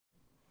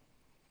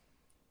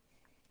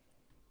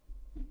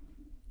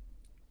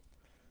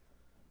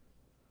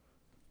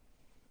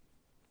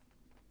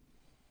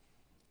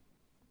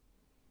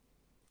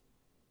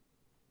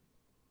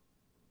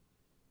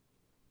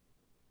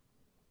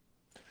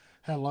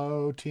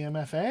Hello,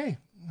 TMFA.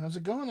 How's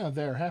it going out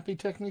there? Happy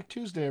Technique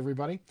Tuesday,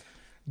 everybody.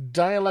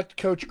 Dialect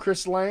coach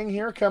Chris Lang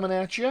here coming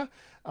at you.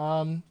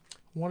 Um,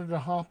 Wanted to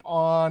hop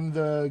on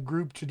the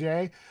group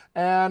today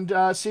and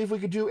see if we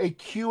could do a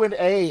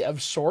Q&A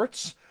of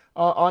sorts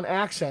on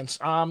accents.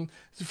 There's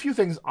a few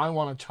things I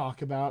want to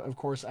talk about, of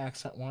course,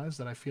 accent-wise,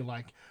 that I feel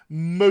like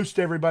most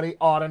everybody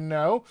ought to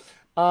know.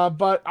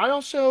 But I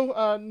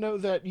also know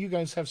that you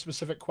guys have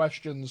specific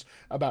questions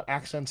about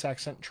accents,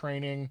 accent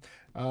training,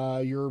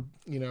 your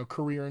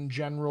career in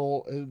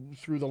general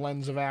through the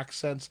lens of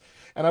accents,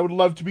 and I would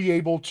love to be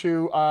able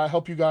to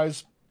help you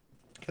guys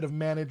kind of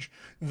manage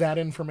that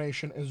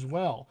information as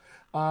well.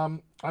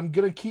 I'm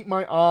gonna keep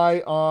my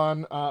eye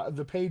on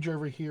the page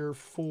over here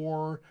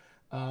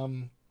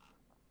um,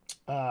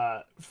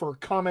 for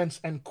comments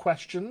and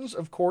questions,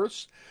 of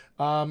course.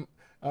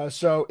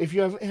 So if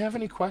you have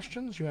any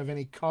questions, you have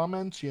any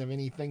comments, you have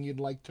anything you'd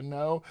like to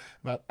know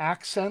about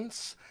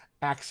accents,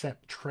 accent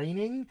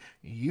training,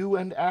 you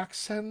and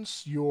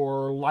accents,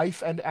 your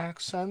life and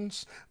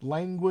accents,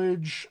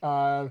 language,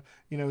 as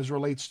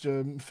relates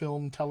to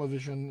film,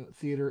 television,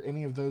 theater,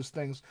 any of those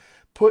things,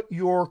 put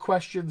your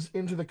questions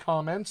into the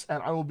comments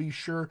and I will be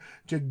sure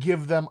to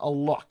give them a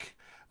look.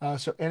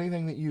 So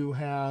anything that you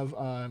have,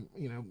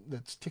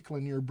 that's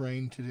tickling your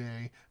brain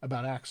today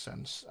about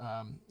accents,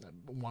 I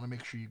want to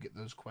make sure you get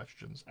those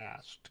questions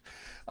asked.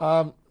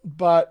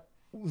 But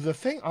the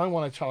thing I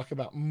want to talk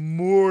about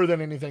more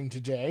than anything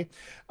today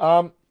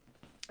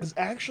is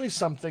actually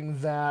something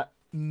that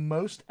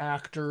most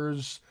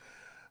actors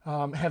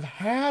have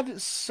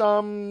had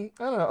some,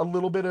 I don't know, a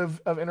little bit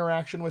of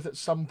interaction with at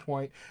some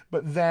point,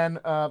 but then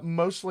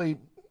mostly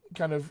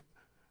kind of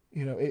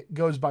it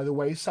goes by the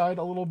wayside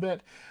a little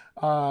bit.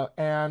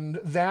 And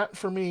that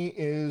for me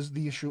is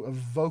the issue of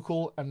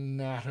vocal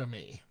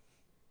anatomy.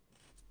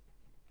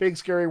 Big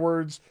scary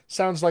words,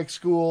 sounds like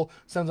school,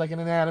 sounds like an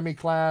anatomy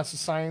class, a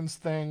science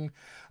thing.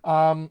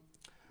 Um,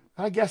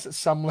 I guess at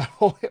some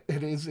level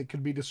it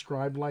could be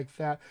described like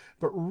that.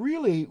 But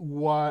really,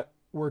 what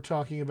we're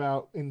talking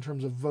about in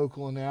terms of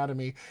vocal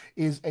anatomy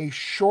is a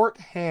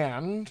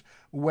shorthand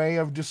way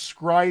of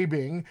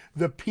describing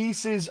the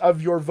pieces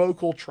of your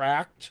vocal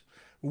tract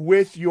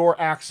with your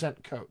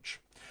accent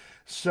coach.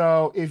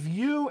 So if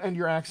you and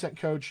your accent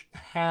coach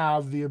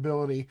have the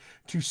ability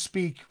to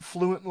speak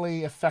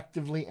fluently,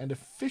 effectively, and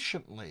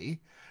efficiently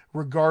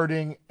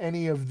regarding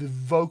any of the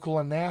vocal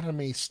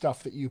anatomy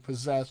stuff that you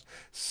possess,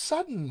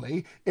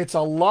 suddenly it's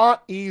a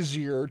lot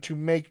easier to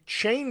make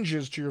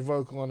changes to your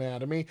vocal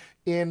anatomy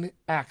in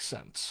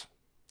accents.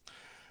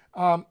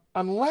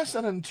 Unless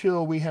and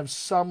until we have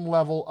some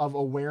level of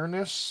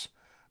awareness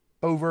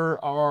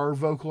over our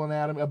vocal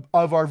anatomy,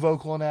 of our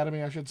vocal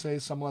anatomy, I should say,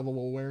 some level of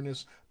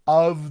awareness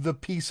of the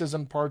pieces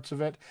and parts of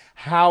it,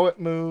 how it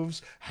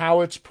moves, how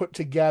it's put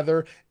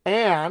together,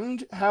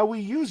 and how we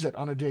use it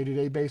on a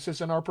day-to-day basis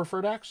in our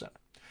preferred accent.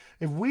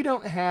 If we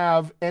don't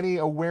have any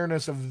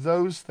awareness of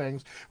those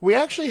things, we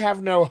actually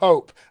have no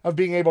hope of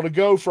being able to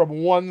go from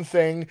one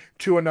thing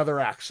to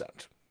another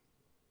accent.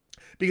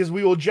 Because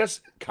we will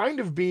just kind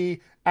of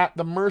be at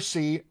the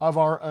mercy of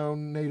our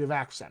own native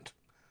accent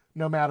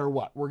no matter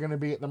what. We're going to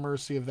be at the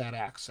mercy of that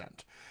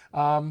accent.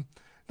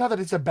 Not that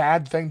it's a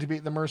bad thing to be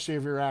at the mercy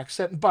of your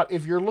accent, but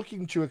if you're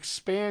looking to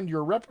expand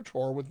your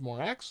repertoire with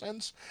more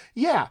accents,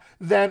 yeah,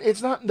 then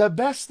it's not the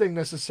best thing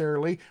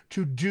necessarily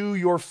to do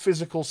your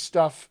physical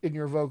stuff in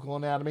your vocal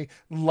anatomy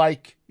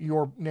like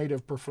your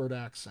native preferred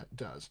accent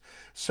does.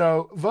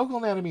 So, vocal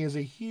anatomy is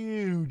a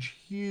huge,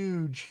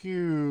 huge,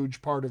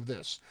 huge part of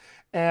this.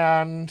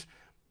 And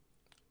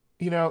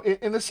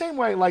in the same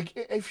way, like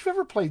if you've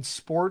ever played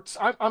sports,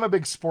 I'm a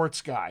big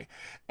sports guy.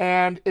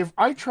 And if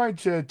I tried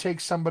to take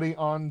somebody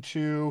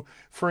onto,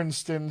 for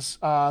instance,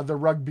 the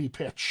rugby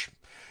pitch,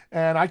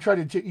 and I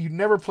tried you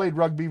never played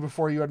rugby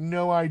before, you had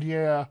no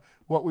idea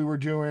what we were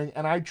doing,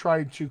 and I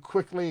tried to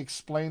quickly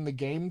explain the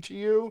game to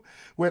you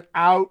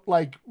without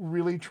like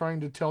really trying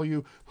to tell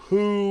you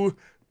who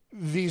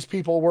these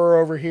people were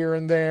over here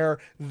and there.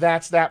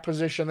 That's that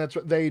position. That's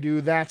what they do.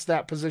 That's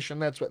that position.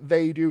 That's what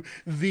they do.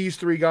 These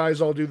three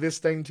guys all do this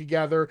thing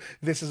together.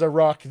 This is a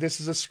ruck.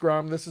 This is a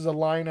scrum. This is a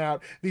line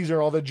out. These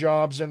are all the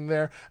jobs in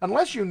there.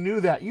 Unless you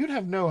knew that, you'd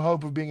have no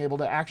hope of being able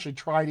to actually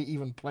try to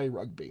even play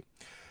rugby.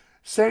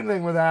 Same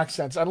thing with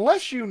accents.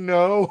 Unless you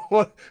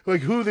know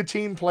like who the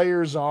team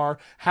players are,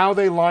 how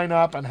they line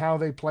up, and how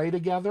they play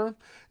together,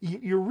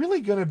 you're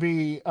really going to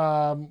be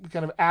kind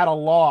of at a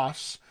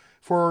loss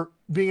for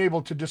being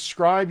able to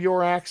describe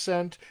your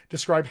accent,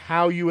 describe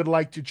how you would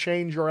like to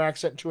change your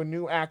accent to a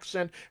new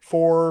accent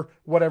for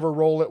whatever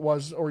role it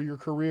was or your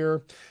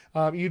career.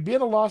 You'd be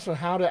at a loss on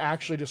how to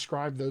actually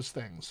describe those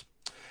things.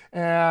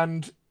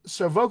 And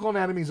so vocal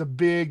anatomy is a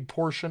big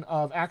portion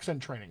of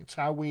accent training. It's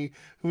how we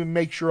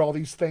make sure all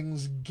these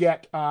things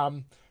get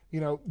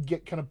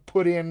get kind of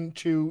put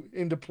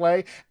into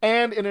play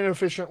and in an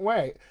efficient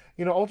way.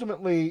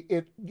 Ultimately,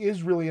 it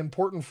is really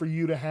important for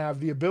you to have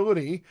the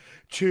ability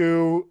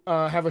to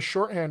have a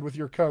shorthand with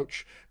your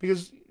coach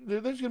because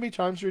there's going to be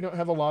times where you don't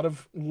have a lot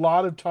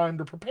of time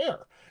to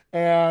prepare,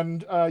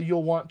 and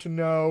you'll want to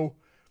know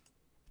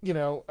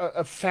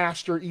a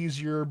faster,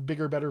 easier,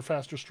 bigger, better,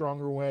 faster,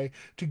 stronger way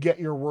to get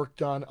your work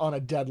done on a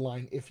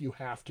deadline if you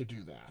have to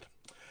do that.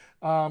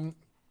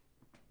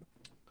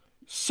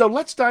 So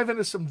let's dive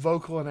into some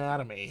vocal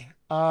anatomy.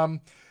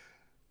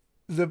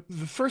 The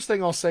first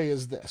thing I'll say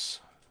is this.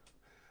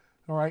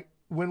 All right,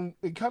 when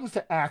it comes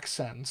to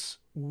accents,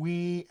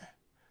 we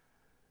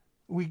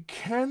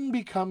can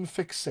become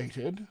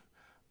fixated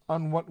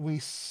on what we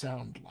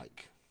sound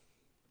like.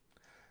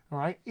 All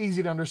right,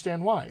 easy to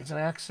understand why. It's an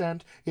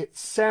accent. It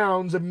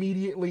sounds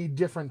immediately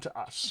different to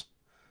us.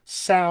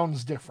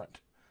 Sounds different.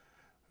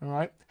 All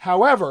right.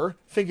 However,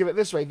 think of it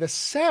this way. The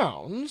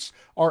sounds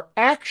are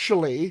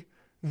actually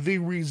the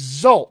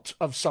result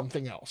of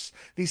something else.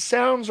 These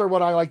sounds are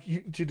what I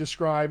like to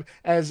describe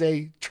as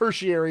a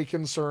tertiary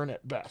concern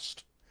at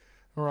best.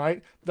 All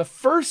right. The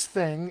first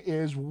thing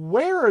is,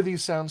 where are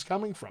these sounds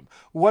coming from?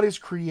 What is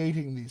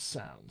creating these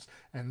sounds?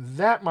 And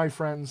that, my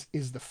friends,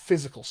 is the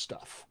physical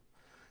stuff.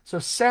 So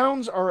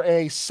sounds are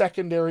a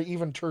secondary,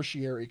 even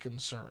tertiary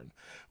concern,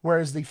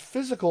 whereas the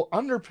physical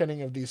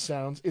underpinning of these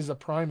sounds is a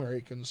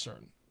primary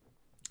concern.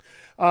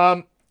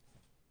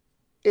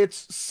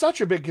 It's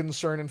such a big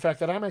concern, in fact,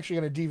 that I'm actually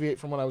going to deviate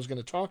from what I was going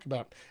to talk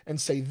about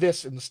and say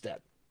this instead.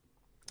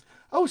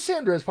 Oh,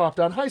 Sandra has popped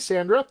on. Hi,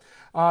 Sandra.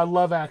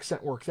 Love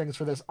accent work. Thanks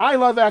for this. I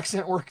love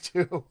accent work,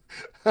 too.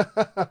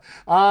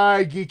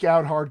 I geek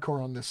out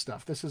hardcore on this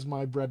stuff. This is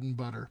my bread and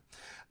butter.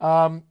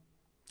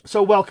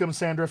 So welcome,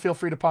 Sandra. Feel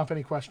free to pop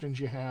any questions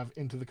you have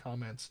into the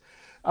comments.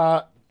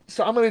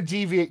 So I'm going to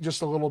deviate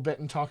just a little bit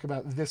and talk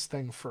about this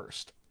thing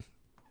first.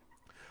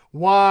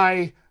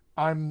 Why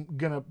I'm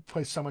going to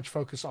place so much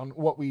focus on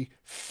what we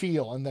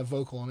feel and the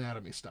vocal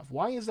anatomy stuff.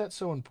 Why is that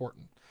so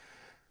important?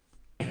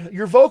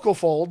 Your vocal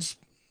folds,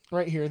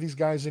 right here, these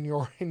guys in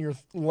your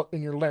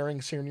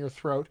larynx here in your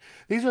throat,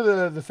 these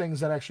are the things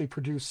that actually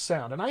produce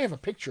sound. And I have a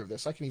picture of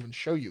this. I can even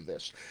show you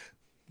this.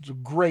 It's a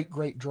great,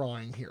 great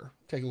drawing here.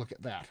 Take a look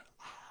at that.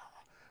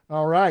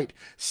 All right,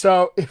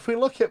 so if we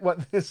look at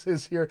what this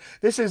is here,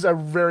 this is a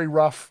very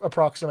rough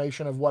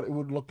approximation of what it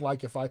would look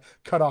like if I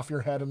cut off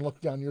your head and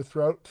look down your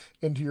throat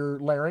into your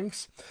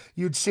larynx.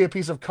 You'd see a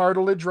piece of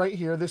cartilage right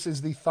here. This is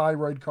the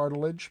thyroid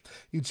cartilage.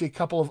 You'd see a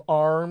couple of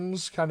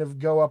arms kind of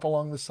go up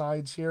along the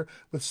sides here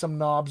with some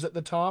knobs at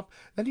the top.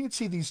 Then you'd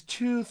see these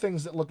two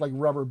things that look like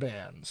rubber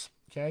bands,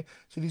 okay?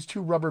 So these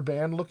two rubber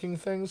band looking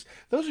things,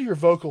 those are your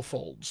vocal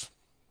folds.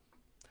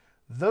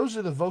 Those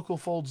are the vocal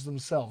folds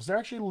themselves. They're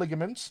actually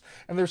ligaments,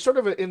 and they're sort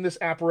of in this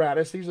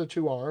apparatus. These are the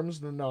two arms,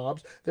 the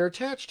knobs. They're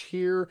attached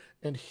here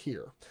and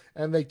here,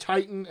 and they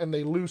tighten and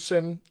they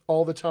loosen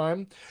all the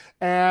time.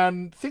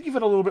 And think of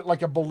it a little bit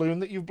like a balloon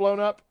that you've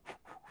blown up,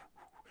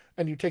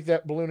 and you take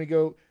that balloon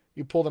and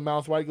you pull the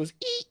mouth wide, it goes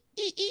ee,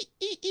 ee, ee,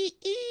 ee, ee,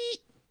 ee.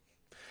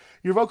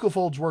 Your vocal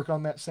folds work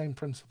on that same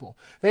principle.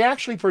 They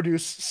actually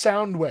produce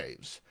sound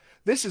waves.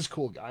 This is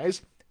cool,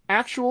 guys.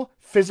 Actual,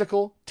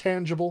 physical,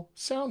 tangible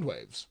sound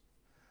waves.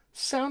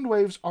 Sound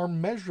waves are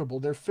measurable.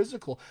 They're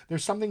physical. They're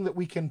something that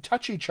we can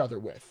touch each other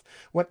with.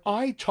 When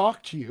I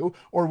talk to you,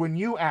 or when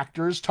you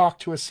actors talk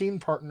to a scene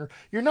partner,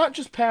 you're not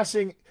just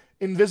passing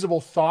invisible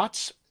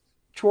thoughts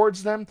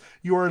towards them.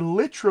 You're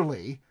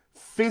literally,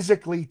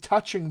 physically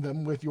touching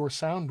them with your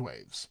sound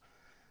waves.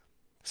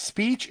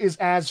 Speech is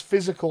as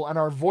physical, and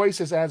our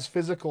voice is as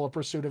physical a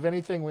pursuit of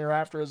anything we're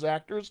after as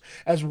actors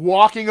as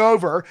walking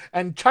over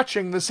and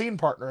touching the scene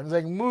partner and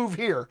saying, move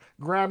here,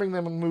 grabbing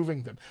them and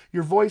moving them.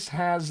 Your voice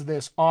has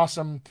this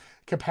awesome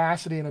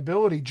capacity and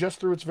ability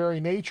just through its very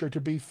nature to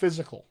be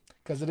physical,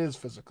 because it is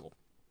physical.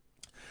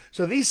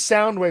 So these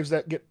sound waves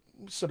that get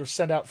sort of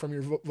sent out from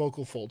your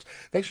vocal folds,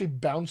 they actually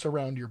bounce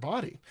around your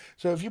body.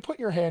 So if you put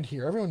your hand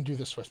here, everyone do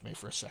this with me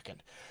for a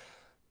second,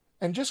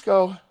 and just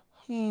go,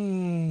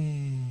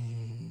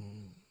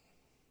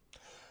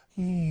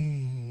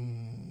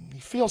 You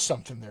feel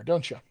something there,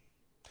 don't you?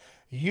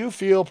 You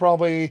feel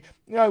probably,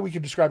 we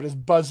could describe it as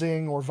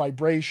buzzing or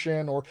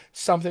vibration or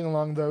something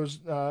along those,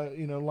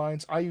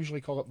 lines. I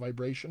usually call it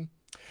vibration.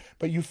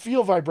 But you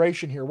feel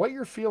vibration here. What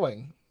you're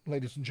feeling,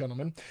 ladies and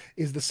gentlemen,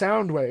 is the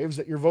sound waves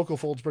that your vocal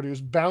folds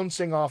produce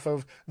bouncing off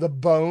of the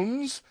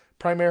bones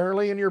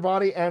primarily in your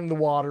body and the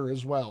water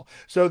as well.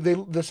 So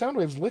the sound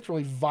waves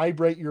literally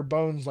vibrate your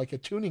bones like a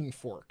tuning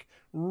fork.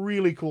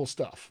 Really cool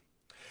stuff.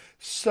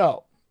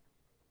 So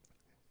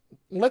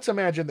let's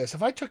imagine this.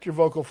 If I took your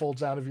vocal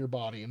folds out of your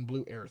body and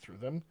blew air through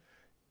them,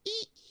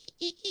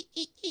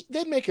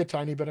 they'd make a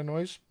tiny bit of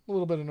noise, a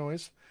little bit of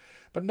noise,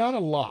 but not a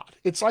lot.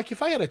 It's like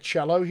if I had a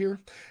cello here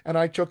and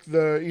I took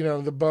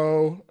the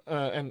bow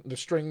and the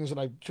strings, and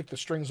I took the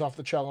strings off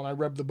the cello and I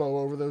rubbed the bow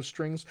over those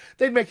strings,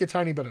 they'd make a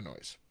tiny bit of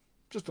noise,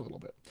 just a little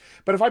bit.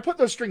 But if I put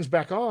those strings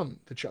back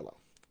on the cello,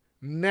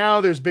 now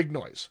there's big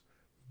noise,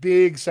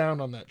 big sound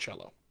on that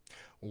cello.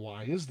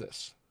 Why is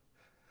this?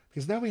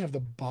 Because now we have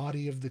the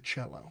body of the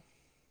cello.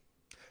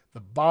 The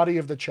body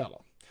of the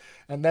cello.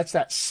 And that's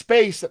that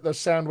space that those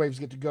sound waves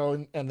get to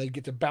go and they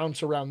get to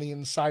bounce around the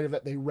inside of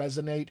it. They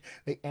resonate,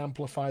 they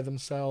amplify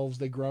themselves,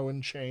 they grow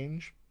and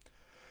change.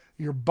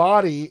 Your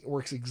body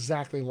works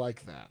exactly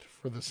like that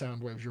for the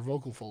sound waves your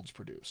vocal folds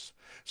produce.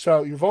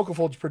 So your vocal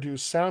folds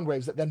produce sound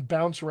waves that then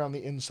bounce around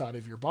the inside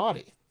of your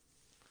body.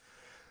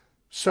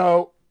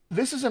 So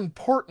this is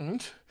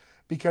important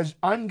because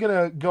I'm going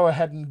to go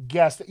ahead and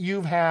guess that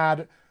you've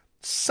had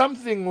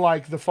something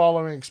like the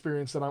following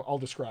experience that I'll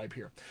describe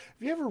here.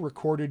 Have you ever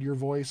recorded your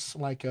voice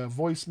like a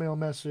voicemail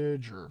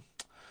message, or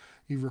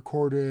you've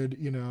recorded,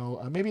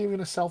 maybe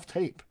even a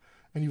self-tape,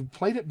 and you've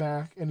played it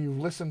back and you've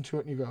listened to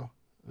it and you go,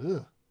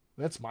 ugh,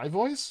 that's my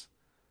voice?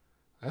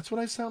 That's what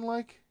I sound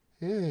like?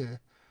 Yeah.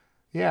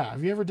 Yeah,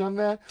 have you ever done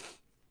that?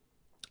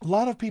 A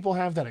lot of people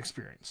have that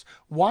experience.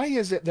 Why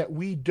is it that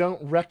we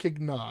don't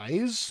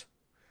recognize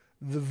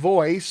the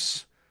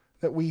voice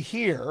that we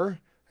hear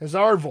as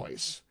our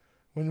voice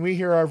when we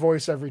hear our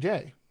voice every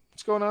day?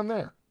 What's going on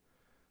there?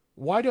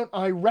 Why don't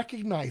I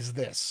recognize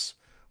this?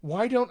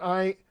 Why don't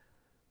I...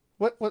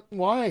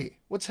 Why?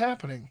 What's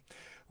happening?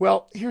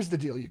 Well, here's the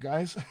deal, you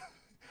guys.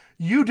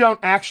 You don't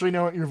actually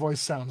know what your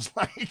voice sounds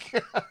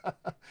like.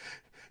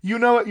 You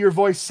know what your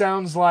voice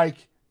sounds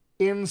like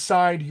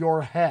inside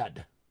your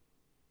head.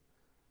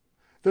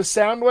 The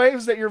sound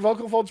waves that your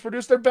vocal folds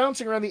produce, they're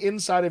bouncing around the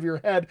inside of your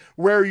head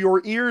where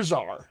your ears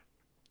are.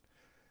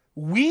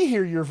 We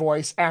hear your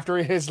voice after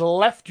it has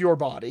left your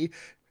body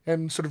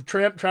and sort of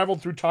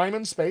traveled through time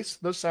and space,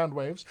 those sound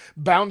waves,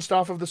 bounced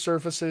off of the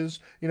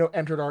surfaces,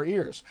 entered our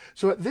ears.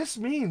 So what this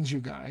means, you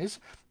guys,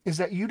 is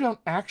that you don't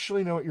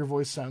actually know what your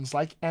voice sounds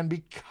like. And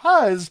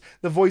because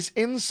the voice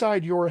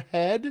inside your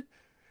head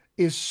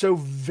is so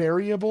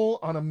variable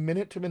on a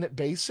minute-to-minute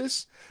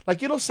basis,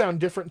 like it'll sound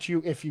different to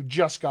you if you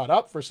just got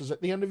up versus at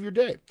the end of your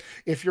day,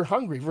 if you're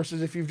hungry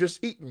versus if you've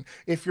just eaten,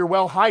 if you're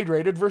well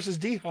hydrated versus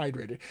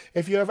dehydrated,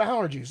 if you have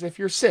allergies, if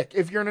you're sick,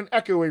 if you're in an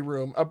echoey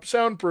room, a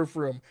soundproof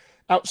room,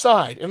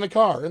 outside, in the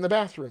car, in the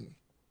bathroom.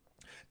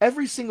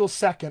 Every single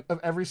second of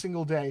every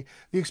single day,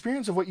 the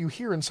experience of what you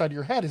hear inside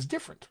your head is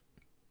different.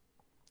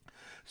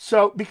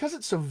 So because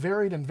it's so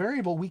varied and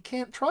variable, we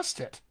can't trust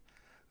it.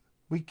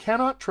 We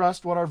cannot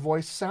trust what our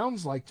voice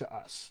sounds like to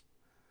us,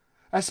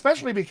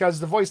 especially because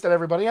the voice that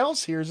everybody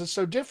else hears is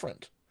so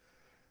different.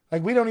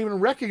 Like we don't even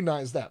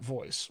recognize that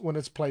voice when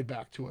it's played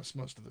back to us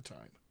most of the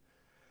time.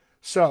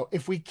 So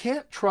if we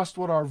can't trust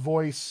what our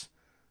voice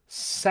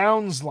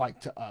sounds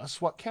like to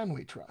us, what can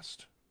we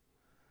trust?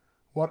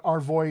 What our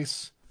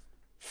voice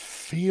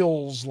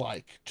feels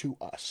like to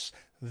us.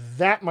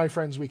 That, my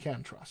friends, we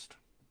can trust.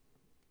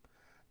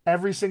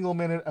 Every single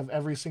minute of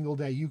every single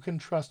day, you can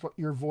trust what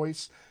your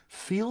voice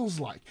feels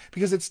like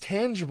because it's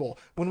tangible.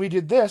 When we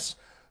did this,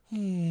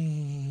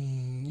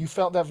 you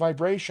felt that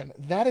vibration.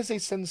 That is a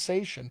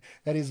sensation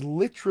that is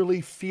literally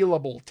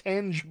feelable,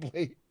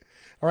 tangibly.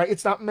 All right,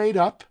 it's not made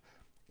up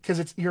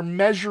because you're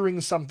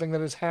measuring something that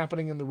is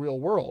happening in the real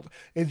world.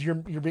 You're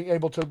being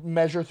able to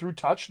measure through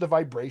touch the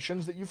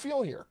vibrations that you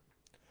feel here.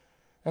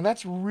 And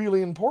that's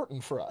really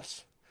important for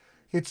us.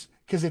 It's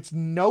because it's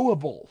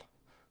knowable.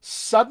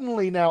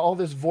 Suddenly now all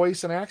this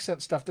voice and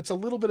accent stuff that's a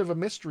little bit of a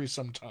mystery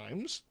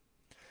sometimes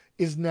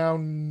is now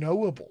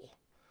knowable.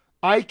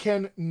 I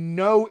can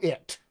know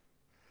it.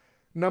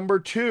 Number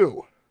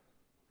 2,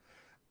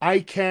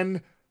 I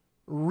can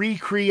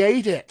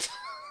recreate it.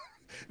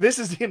 This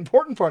is the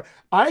important part.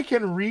 I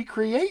can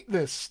recreate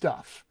this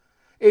stuff.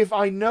 If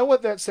I know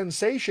what that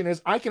sensation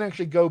is, I can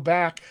actually go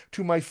back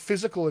to my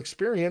physical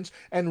experience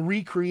and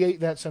recreate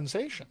that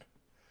sensation.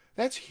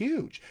 That's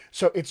huge.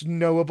 So it's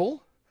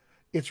knowable.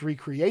 It's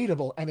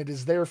recreatable, and it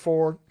is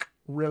therefore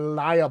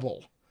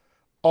reliable.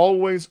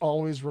 Always,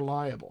 always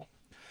reliable.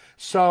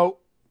 So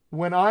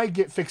when I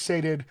get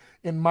fixated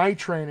in my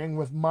training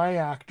with my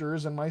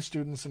actors and my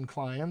students and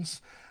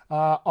clients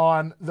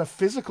on the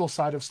physical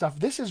side of stuff,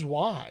 this is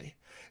why.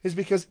 Is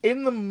because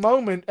in the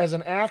moment as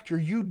an actor,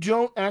 you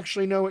don't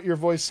actually know what your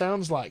voice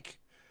sounds like,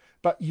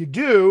 but you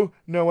do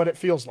know what it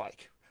feels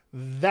like.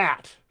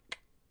 That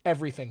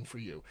everything for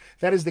you.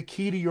 That is the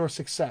key to your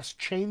success.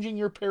 Changing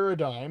your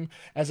paradigm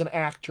as an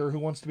actor who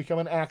wants to become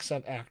an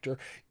accent actor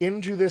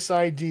into this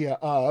idea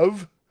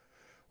of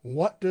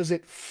what does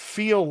it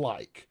feel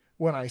like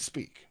when I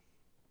speak?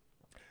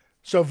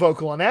 So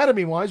vocal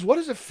anatomy wise, what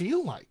does it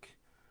feel like?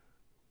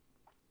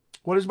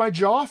 What does my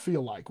jaw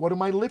feel like? What do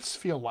my lips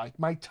feel like?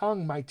 My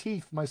tongue, my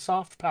teeth, my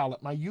soft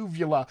palate, my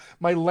uvula,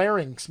 my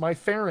larynx, my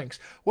pharynx.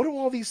 What do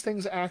all these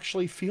things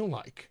actually feel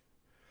like?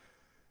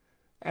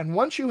 And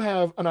once you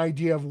have an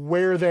idea of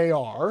where they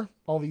are,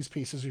 all these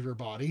pieces of your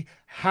body,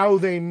 how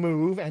they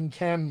move and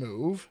can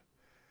move,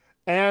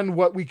 and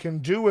what we can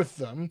do with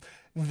them,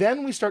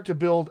 then we start to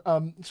build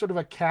sort of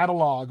a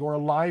catalog or a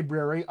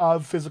library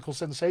of physical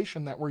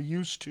sensation that we're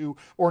used to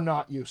or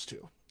not used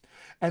to.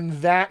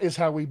 And that is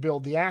how we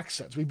build the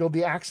accents. We build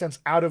the accents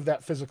out of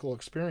that physical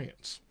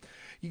experience.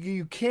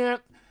 You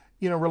can't,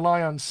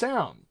 rely on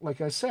sound,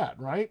 like I said,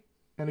 right?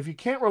 And if you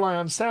can't rely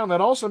on sound,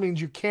 that also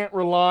means you can't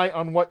rely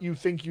on what you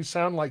think you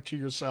sound like to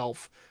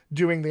yourself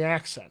doing the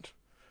accent.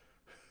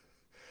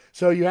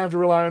 So you have to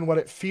rely on what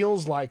it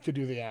feels like to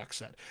do the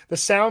accent. The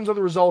sounds are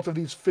the result of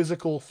these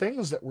physical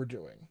things that we're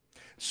doing.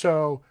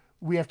 So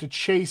we have to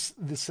chase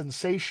the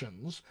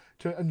sensations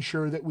to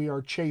ensure that we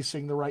are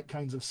chasing the right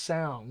kinds of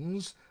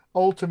sounds,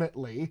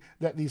 ultimately,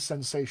 that these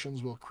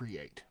sensations will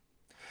create.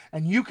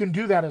 And you can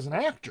do that as an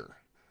actor.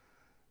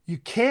 You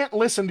can't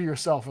listen to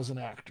yourself as an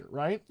actor,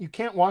 right? You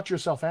can't watch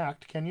yourself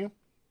act, can you?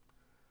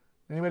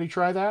 Anybody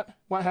try that?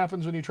 What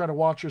happens when you try to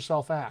watch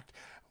yourself act?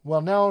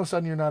 Well, now all of a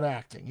sudden you're not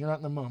acting. You're not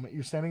in the moment.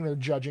 You're standing there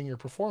judging your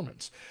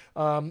performance.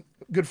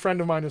 Good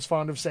friend of mine is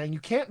fond of saying, you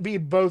can't be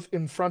both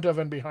in front of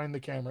and behind the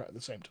camera at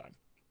the same time.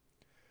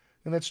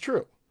 And that's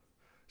true.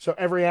 So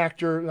every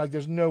actor, like,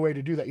 there's no way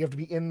to do that. You have to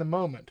be in the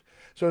moment.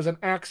 So as an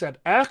accent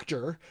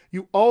actor,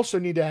 you also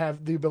need to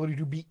have the ability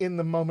to be in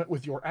the moment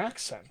with your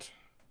accent.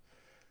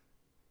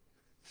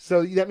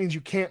 So that means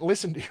you can't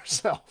listen to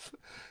yourself.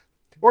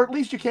 Or at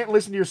least you can't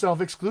listen to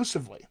yourself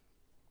exclusively.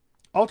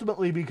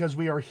 Ultimately, because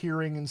we are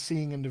hearing and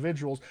seeing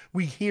individuals,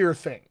 we hear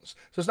things.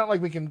 So it's not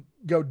like we can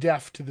go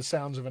deaf to the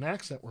sounds of an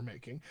accent we're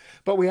making,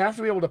 but we have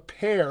to be able to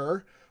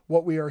pair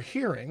what we are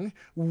hearing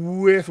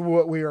with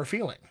what we are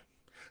feeling.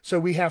 So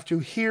we have to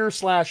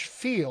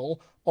hear/feel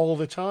all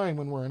the time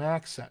when we're in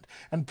accent.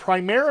 And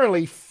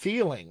primarily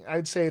feeling.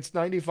 I'd say it's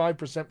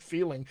 95%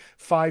 feeling,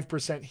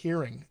 5%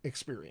 hearing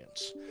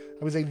experience.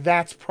 I would say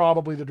that's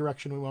probably the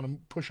direction we want to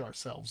push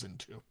ourselves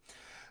into.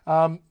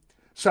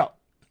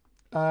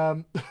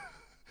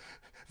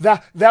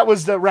 That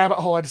was the rabbit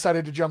hole I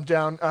decided to jump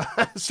down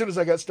as soon as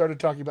I got started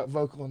talking about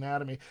vocal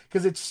anatomy,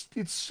 because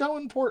it's so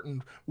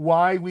important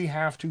why we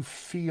have to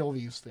feel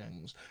these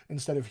things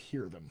instead of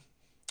hear them.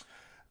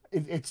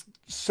 It's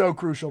so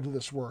crucial to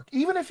this work.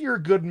 Even if you're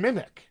a good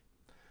mimic,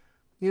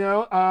 you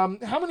know,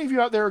 how many of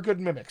you out there are good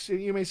mimics?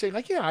 You may say,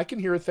 like, yeah, I can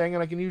hear a thing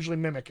and I can usually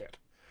mimic it.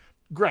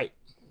 Great.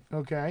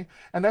 Okay.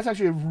 And that's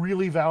actually a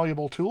really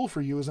valuable tool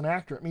for you as an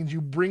actor. It means you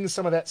bring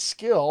some of that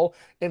skill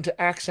into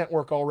accent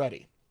work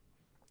already.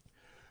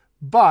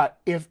 But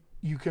if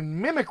you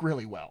can mimic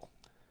really well,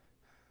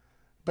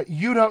 but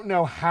you don't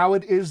know how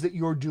it is that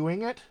you're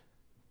doing it,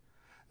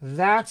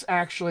 that's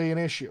actually an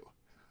issue.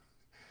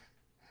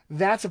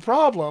 That's a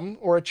problem,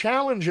 or a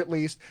challenge at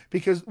least,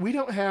 because we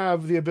don't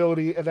have the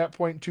ability at that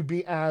point to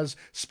be as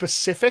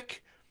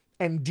specific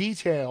and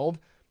detailed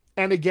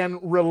and, again,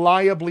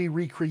 reliably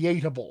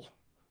recreatable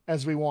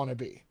as we want to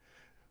be.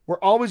 We're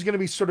always going to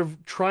be sort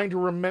of trying to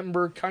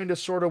remember kind of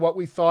sort of what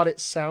we thought it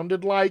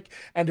sounded like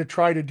and to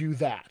try to do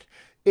that.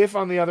 If,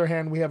 on the other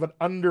hand, we have an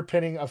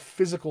underpinning of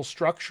physical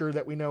structure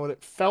that we know what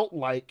it felt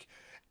like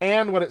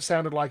and what it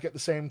sounded like at the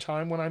same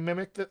time when I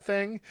mimicked that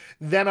thing,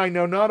 then I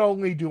know not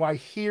only do I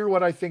hear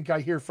what I think I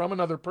hear from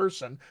another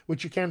person,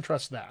 which you can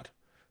trust that,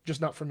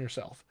 just not from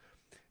yourself.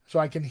 So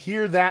I can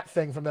hear that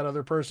thing from that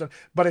other person,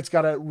 but it's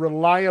got a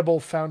reliable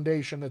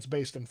foundation that's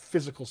based in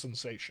physical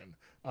sensation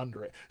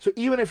under it. So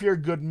even if you're a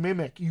good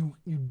mimic, you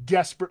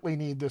desperately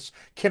need this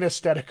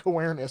kinesthetic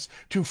awareness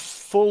to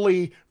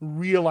fully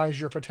realize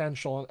your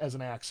potential as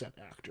an accent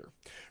actor.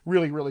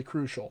 Really, really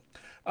crucial.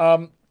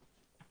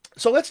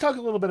 So let's talk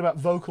a little bit about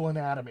vocal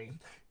anatomy.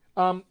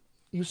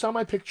 You saw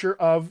my picture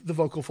of the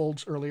vocal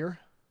folds earlier.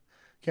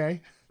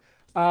 Okay.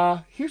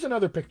 Here's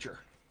another picture.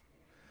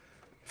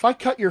 If I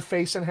cut your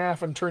face in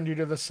half and turned you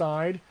to the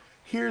side,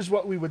 here's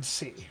what we would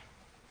see.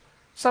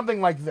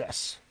 Something like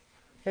this.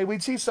 Okay,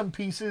 we'd see some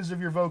pieces of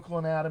your vocal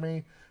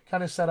anatomy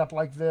kind of set up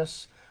like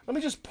this. Let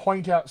me just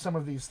point out some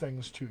of these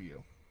things to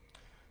you.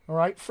 All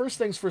right, first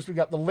things first, we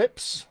got the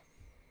lips,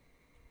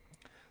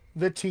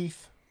 the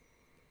teeth,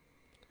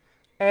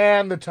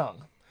 and the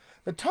tongue.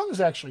 The tongue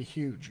is actually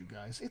huge, you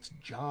guys. It's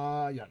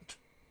giant.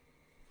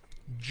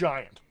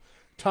 Giant.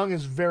 Tongue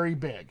is very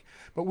big.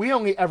 But we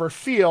only ever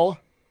feel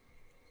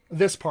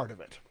this part of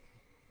it.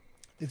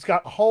 It's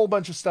got a whole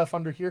bunch of stuff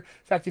under here.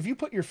 In fact, if you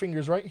put your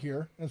fingers right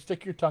here and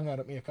stick your tongue out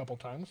at me a couple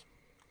times,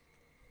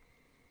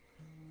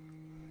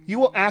 you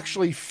will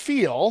actually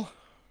feel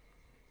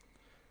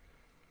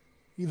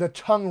the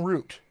tongue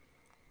root.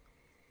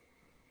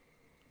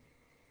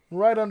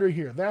 Right under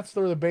here. That's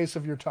where the base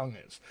of your tongue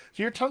is.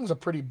 So your tongue's a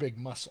pretty big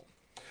muscle.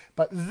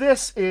 But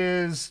this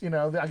is, you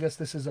know, I guess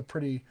this is a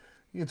pretty,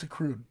 it's a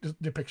crude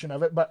depiction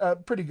of it, but a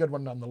pretty good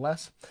one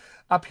nonetheless.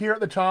 Up here at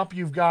the top,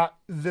 you've got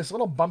this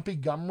little bumpy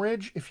gum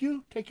ridge. If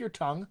you take your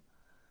tongue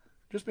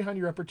just behind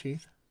your upper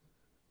teeth,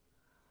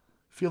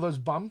 feel those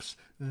bumps?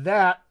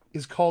 That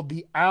is called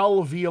the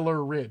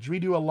alveolar ridge. We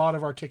do a lot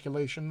of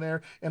articulation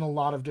there in a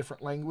lot of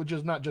different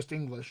languages, not just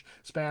English,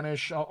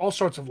 Spanish, all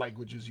sorts of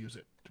languages use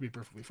it, to be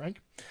perfectly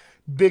frank.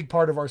 Big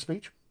part of our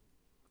speech.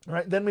 All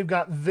right, then we've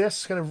got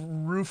this kind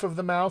of roof of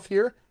the mouth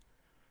here.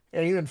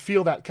 And you can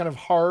feel that kind of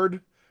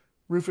hard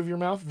roof of your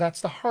mouth. That's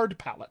the hard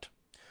palate.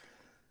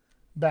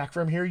 Back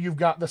from here, you've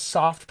got the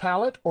soft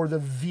palate, or the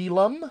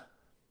velum,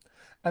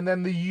 and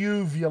then the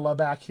uvula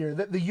back here.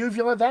 The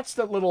uvula, that's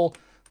the little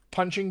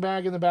punching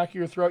bag in the back of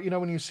your throat. You know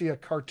when you see a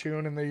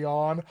cartoon and they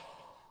yawn?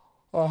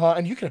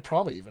 And you can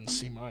probably even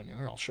see mine.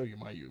 Here, I'll show you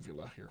my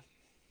uvula here.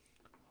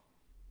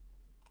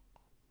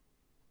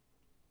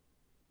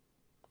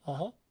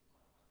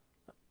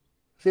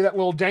 See that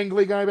little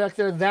dangly guy back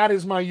there? That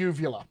is my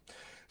uvula.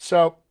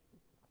 So,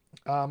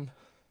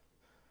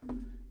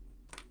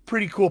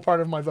 pretty cool part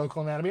of my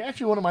vocal anatomy.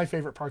 Actually, one of my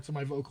favorite parts of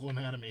my vocal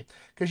anatomy,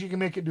 because you can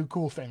make it do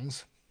cool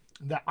things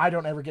that I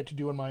don't ever get to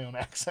do in my own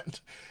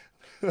accent.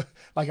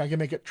 Like I can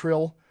make it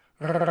trill,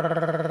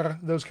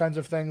 those kinds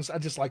of things. I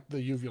just like the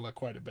uvula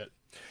quite a bit.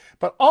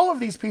 But all of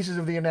these pieces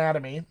of the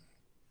anatomy,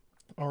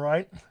 all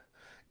right,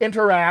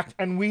 interact,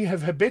 and we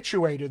have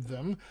habituated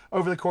them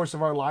over the course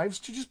of our lives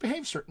to just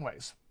behave certain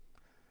ways.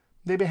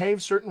 They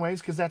behave certain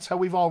ways because that's how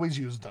we've always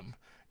used them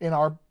in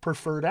our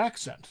preferred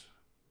accent.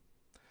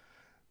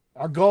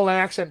 Our goal in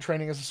accent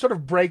training is to sort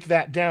of break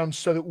that down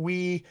so that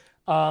we're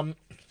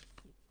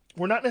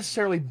not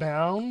necessarily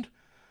bound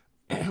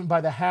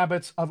by the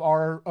habits of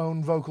our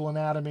own vocal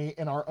anatomy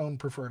in our own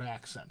preferred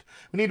accent.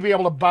 We need to be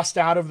able to bust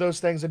out of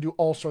those things and do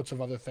all sorts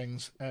of other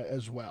things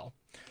as well.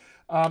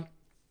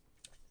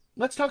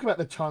 Let's talk about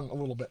the tongue a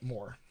little bit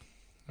more.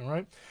 All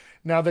right.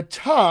 Now the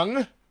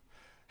tongue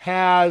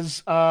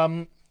has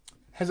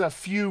a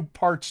few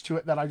parts to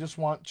it that I just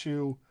want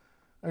to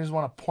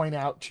point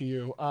out to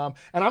you. And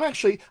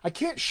I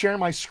can't share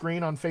my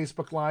screen on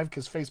Facebook Live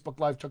because Facebook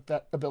Live took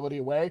that ability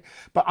away.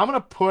 But I'm going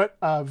to put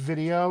a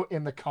video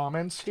in the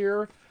comments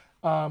here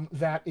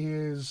that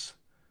is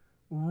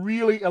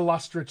really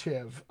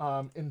illustrative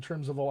in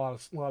terms of a lot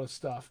of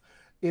stuff.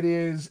 It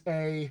is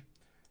a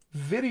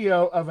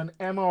video of an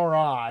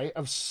MRI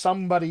of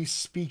somebody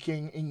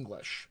speaking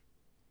English.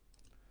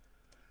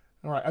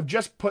 All right, I've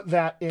just put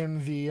that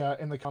in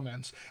the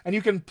comments, and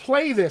you can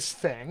play this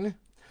thing,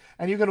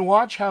 and you can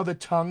watch how the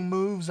tongue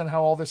moves and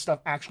how all this stuff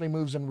actually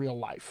moves in real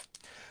life.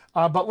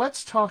 But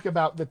let's talk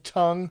about the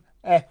tongue,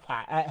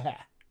 okay?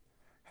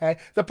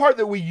 The part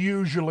that we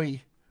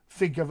usually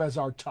think of as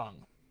our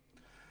tongue.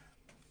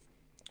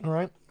 All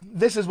right,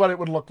 this is what it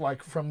would look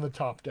like from the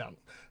top down.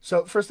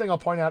 So first thing I'll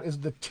point out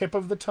is the tip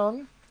of the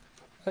tongue,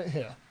 right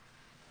here.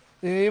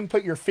 You can even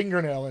put your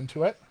fingernail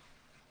into it.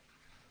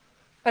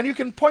 And you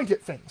can point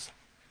at things.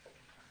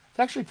 It's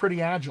actually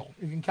pretty agile.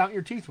 You can count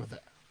your teeth with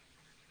it.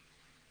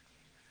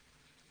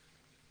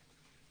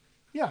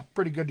 Yeah,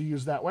 pretty good to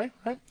use that way,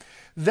 right?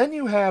 Then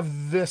you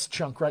have this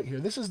chunk right here.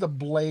 This is the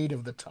blade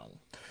of the tongue.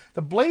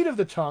 The blade of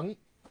the tongue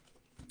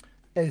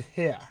is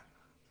here.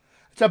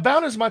 It's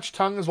about as much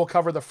tongue as will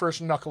cover the first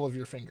knuckle of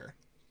your finger.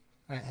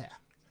 Right here.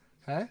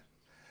 Okay?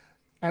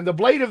 And the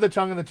blade of the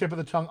tongue and the tip of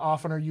the tongue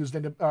often are used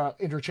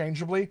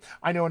interchangeably.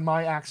 I know in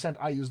my accent,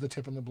 I use the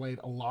tip and the blade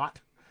a lot.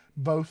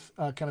 Both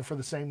kind of for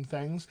the same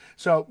things.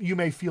 So you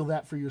may feel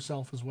that for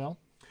yourself as well.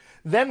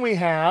 Then we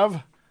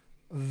have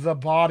the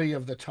body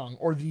of the tongue,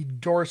 or the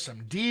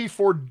dorsum. D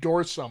for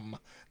dorsum.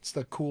 It's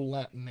the cool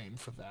Latin name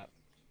for that.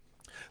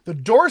 The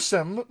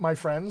dorsum, my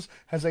friends,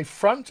 has a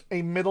front,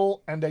 a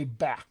middle, and a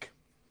back.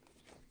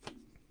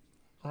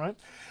 All right?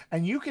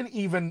 And you can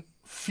even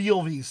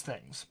feel these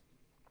things.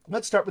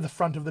 Let's start with the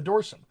front of the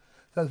dorsum.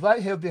 So it's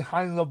right here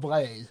behind the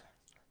blade.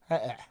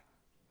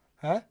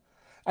 Huh?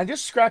 And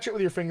just scratch it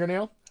with your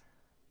fingernail.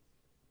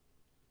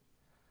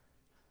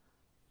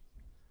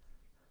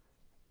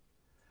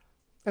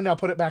 And now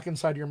put it back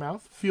inside your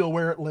mouth. Feel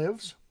where it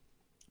lives.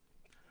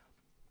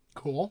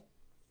 Cool.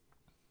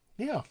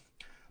 Yeah.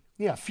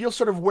 Yeah, feel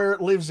sort of where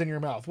it lives in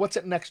your mouth. What's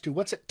it next to?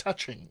 What's it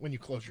touching when you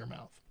close your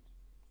mouth?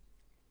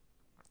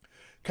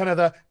 Kind of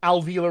the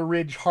alveolar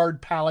ridge,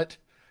 hard palate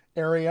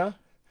area.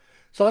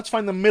 So let's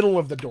find the middle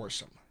of the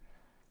dorsum.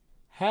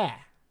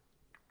 Ha.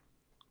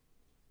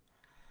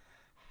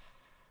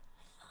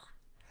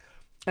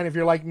 And if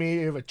you're like me,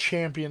 you have a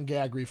champion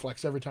gag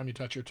reflex every time you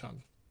touch your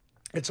tongue.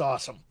 It's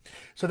awesome.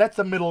 So that's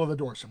the middle of the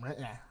dorsum, right?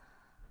 Yeah.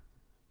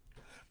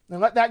 Now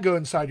let that go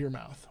inside your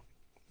mouth.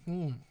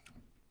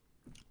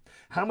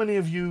 How many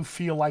of you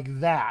feel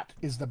like that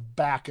is the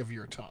back of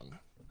your tongue?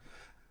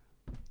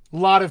 A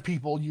lot of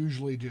people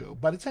usually do,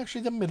 but it's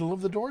actually the middle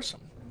of the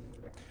dorsum.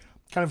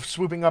 Kind of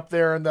swooping up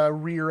there in the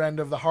rear end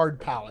of the hard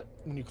palate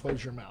when you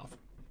close your mouth.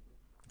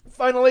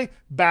 Finally,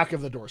 back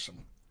of the dorsum.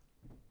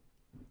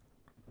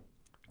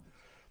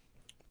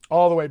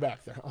 All the way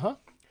back there.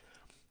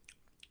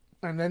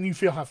 And then you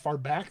feel how far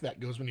back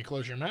that goes when you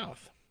close your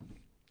mouth.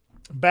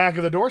 Back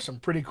of the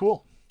dorsum. Pretty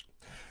cool.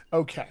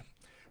 Okay.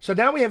 So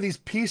now we have these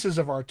pieces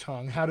of our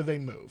tongue. How do they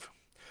move?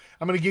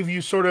 I'm going to give you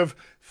sort of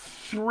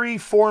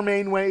 3-4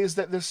 main ways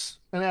that this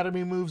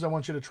anatomy moves. I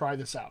want you to try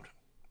this out.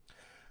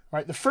 All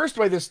right. The first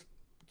way this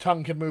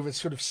tongue can move is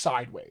sort of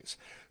sideways.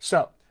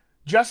 So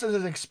just as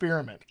an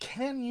experiment,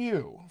 can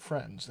you,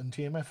 friends in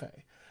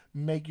TMFA,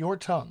 make your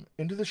tongue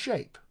into the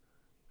shape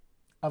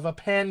of a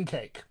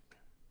pancake?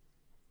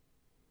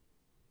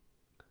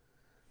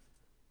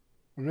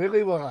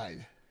 Really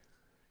wide.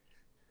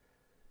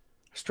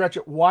 Stretch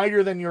it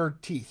wider than your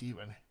teeth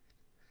even.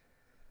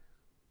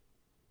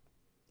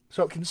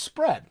 So it can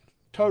spread.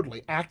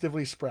 Totally.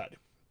 Actively spread.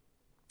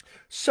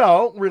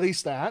 So,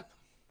 release that.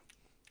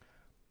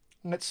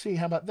 Let's see,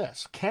 how about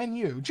this? Can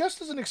you,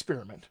 just as an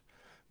experiment,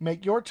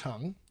 make your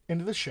tongue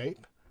into the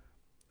shape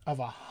of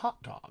a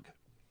hot dog?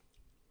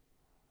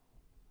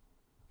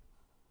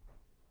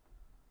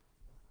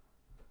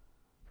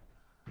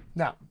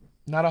 Now,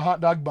 not a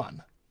hot dog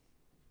bun.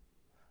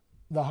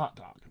 The hot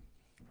dog.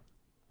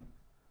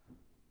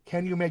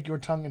 Can you make your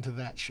tongue into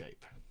that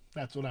shape?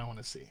 That's what I want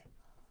to see.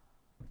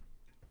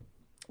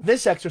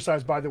 This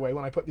exercise, by the way,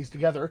 when I put these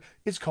together,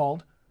 is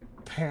called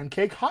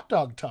pancake hot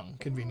dog tongue,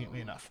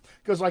 conveniently enough.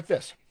 It goes like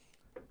this.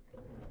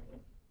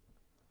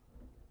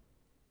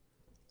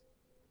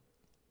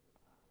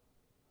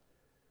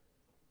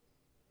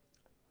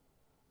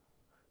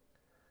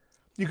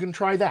 You can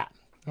try that.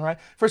 All right.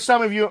 For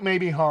some of you, it may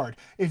be hard.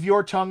 If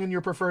your tongue in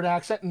your preferred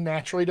accent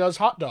naturally does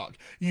hot dog,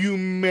 you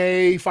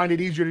may find it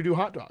easier to do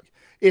hot dog.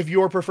 If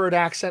your preferred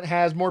accent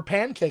has more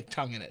pancake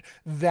tongue in it,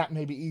 that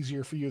may be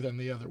easier for you than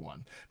the other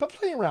one. But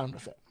play around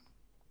with it.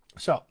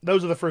 So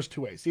those are the first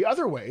two ways. The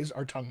other ways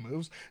are tongue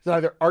moves that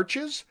either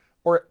arches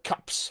or it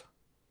cups.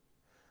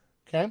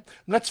 Okay.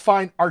 Let's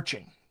find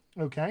arching.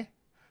 Okay.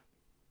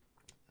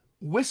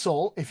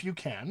 Whistle, if you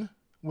can,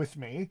 with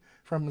me,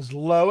 from as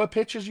low a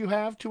pitch as you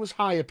have to as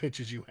high a pitch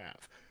as you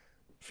have.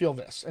 Feel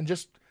this, and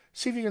just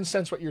see if you can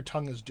sense what your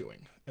tongue is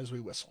doing as we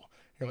whistle.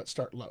 Here, let's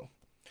start low.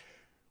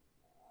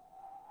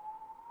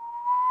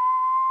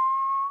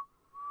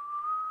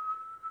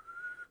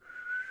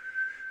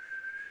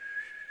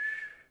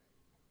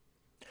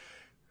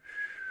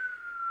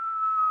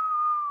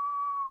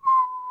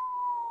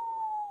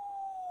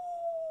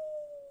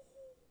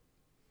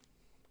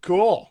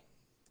 Cool.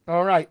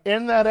 All right,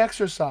 in that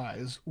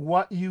exercise,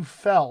 what you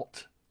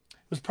felt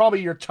was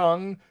probably your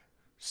tongue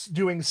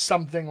doing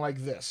something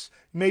like this.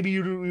 Maybe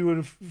you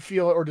would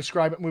feel it or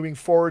describe it moving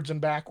forwards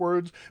and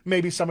backwards.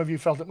 Maybe some of you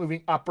felt it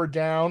moving up or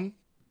down.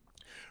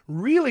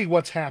 Really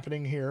what's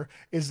happening here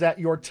is that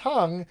your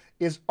tongue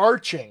is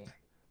arching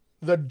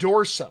the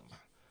dorsum.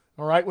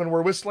 All right, when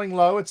we're whistling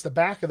low, it's the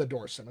back of the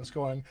dorsum. It's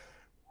going...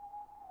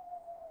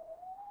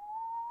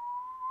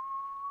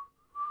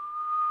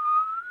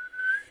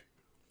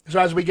 So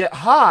as we get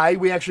high,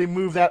 we actually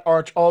move that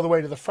arch all the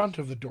way to the front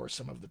of the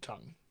dorsum of the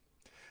tongue.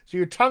 So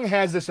your tongue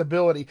has this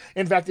ability.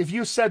 In fact, if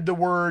you said the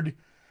word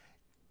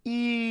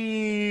ew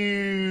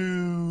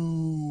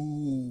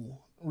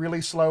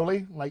really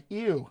slowly, like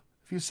ew,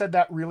 if you said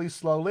that really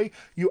slowly,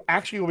 you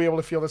actually will be able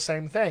to feel the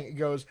same thing. It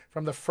goes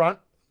from the front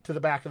to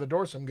the back of the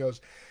dorsum, goes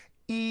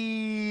ew.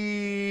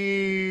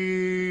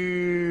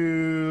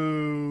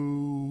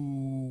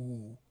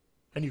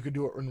 And you could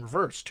do it in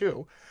reverse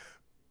too.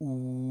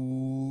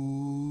 Ooh.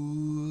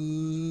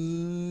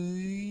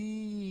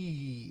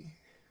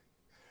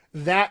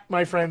 That,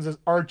 my friends, is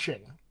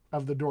arching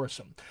of the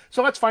dorsum.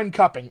 So let's find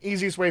cupping.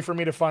 Easiest way for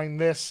me to find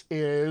this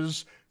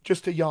is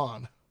just to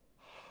yawn.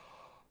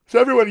 So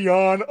everyone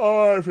yawn.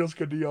 Oh, it feels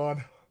good to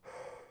yawn.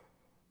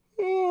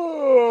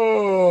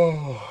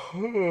 Oh.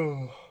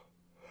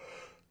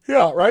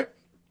 Yeah, right?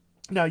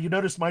 Now, you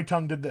notice my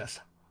tongue did this.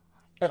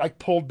 It like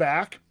pulled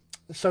back.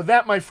 So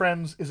that, my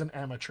friends, is an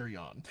amateur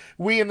yawn.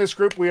 We in this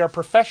group, we are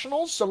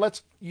professionals, so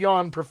let's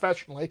yawn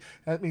professionally.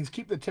 That means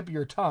keep the tip of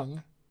your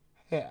tongue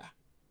here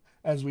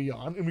as we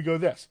yawn, and we go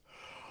this.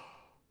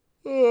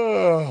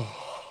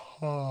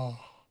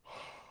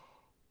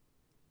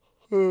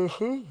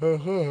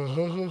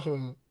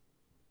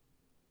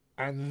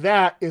 And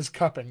that is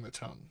cupping the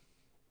tongue.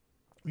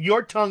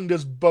 Your tongue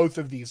does both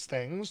of these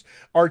things,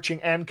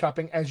 arching and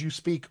cupping, as you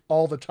speak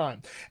all the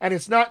time. And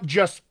it's not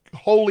just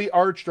wholly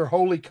arched or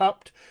wholly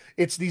cupped.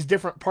 It's these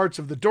different parts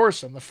of the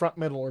dorsum, the front,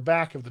 middle, or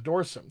back of the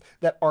dorsum,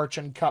 that arch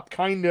and cup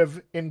kind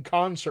of in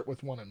concert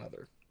with one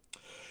another.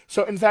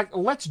 So, in fact,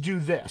 let's do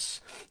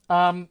this.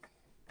 Let's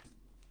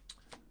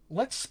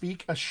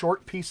speak a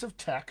short piece of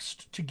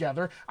text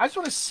together. I just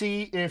want to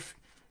see if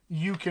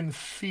you can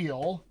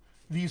feel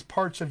these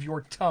parts of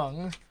your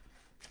tongue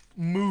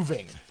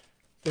moving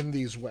in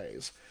these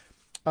ways.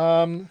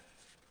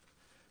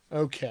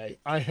 Okay,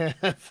 I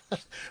have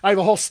a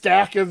whole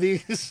stack of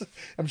these.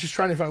 I'm just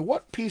trying to find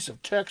what piece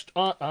of text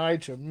ought I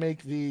to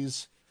make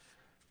these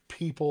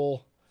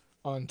people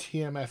on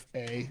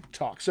TMFA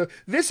talk. So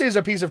this is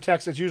a piece of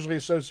text that's usually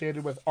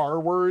associated with R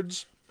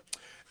words.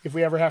 If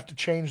we ever have to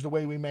change the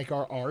way we make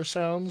our R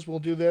sounds, we'll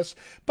do this.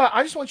 But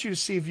I just want you to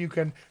see if you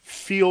can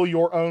feel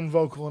your own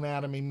vocal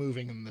anatomy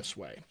moving in this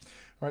way.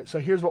 All right, so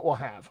here's what we'll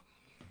have.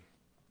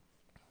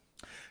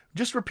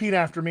 Just repeat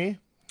after me.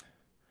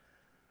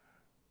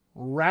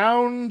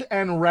 Round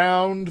and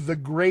round the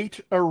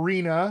great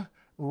arena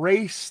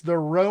race the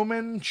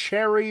Roman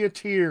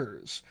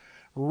charioteers,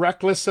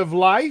 reckless of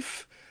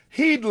life,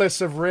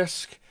 heedless of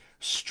risk,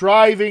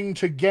 striving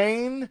to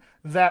gain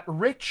that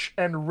rich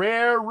and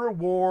rare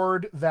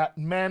reward that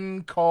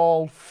men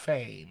call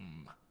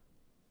fame.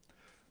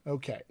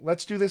 Okay,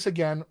 let's do this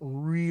again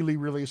really,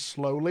 really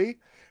slowly.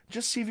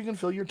 Just see if you can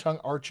feel your tongue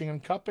arching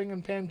and cupping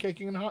and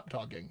pancaking and hot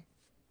dogging.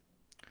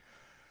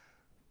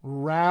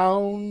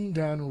 Round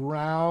and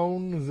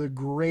round the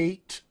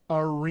great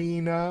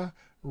arena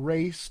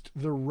raced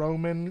the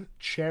Roman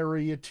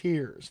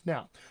charioteers.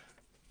 Now,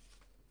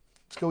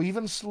 let's go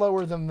even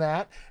slower than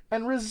that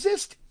and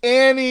resist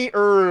any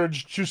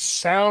urge to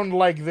sound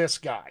like this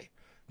guy.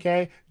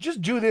 Okay?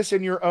 Just do this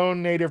in your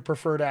own native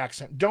preferred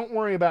accent. Don't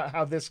worry about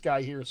how this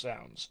guy here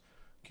sounds.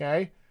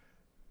 Okay?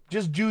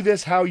 Just do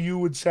this how you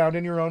would sound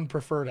in your own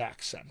preferred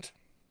accent.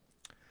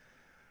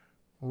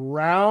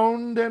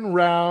 Round and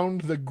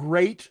round the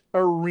great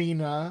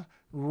arena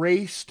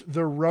raced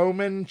the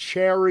Roman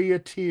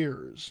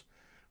charioteers,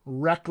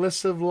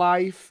 reckless of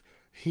life,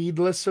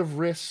 heedless of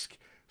risk,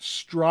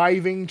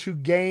 striving to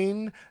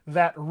gain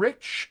that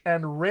rich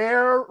and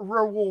rare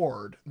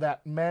reward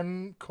that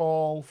men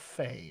call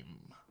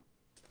fame.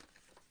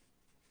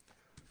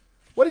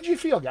 What did you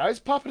feel, guys?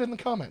 Pop it in the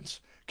comments.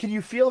 Can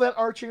you feel that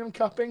arching and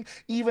cupping?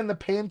 Even the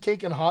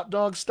pancake and hot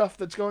dog stuff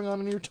that's going on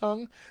in your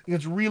tongue?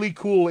 It's really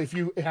cool if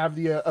you have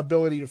the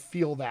ability to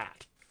feel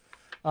that.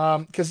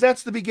 Because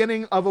that's the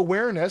beginning of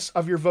awareness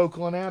of your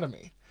vocal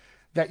anatomy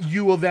that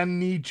you will then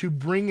need to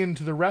bring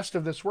into the rest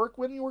of this work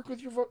when you work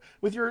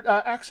with your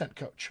accent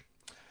coach.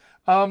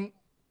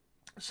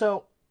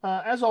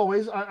 As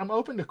always, I'm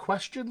open to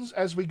questions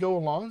as we go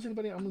along. Is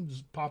anybody? I'm going to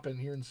just pop in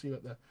here and see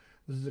what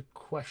the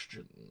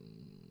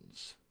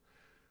questions.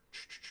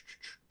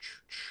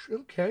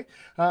 Okay,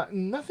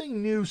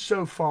 nothing new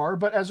so far,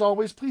 but as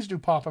always, please do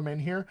pop them in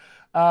here.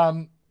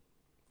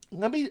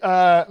 Let me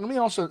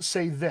also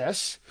say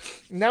this.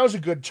 Now is a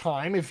good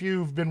time if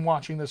you've been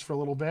watching this for a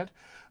little bit.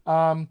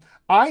 I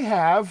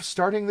have,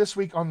 starting this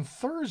week on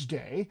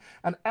Thursday,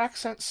 an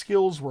accent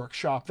skills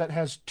workshop that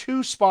has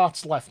 2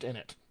 spots left in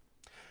it.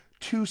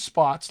 2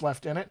 spots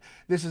left in it.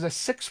 This is a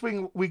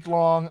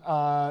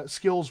 6-week-long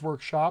skills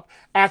workshop.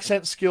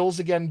 Accent skills,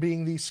 again,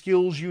 being the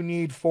skills you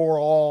need for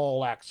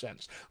all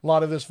accents. A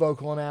lot of this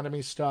vocal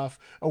anatomy stuff,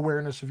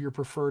 awareness of your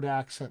preferred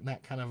accent, and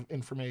that kind of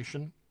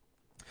information.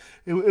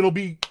 It'll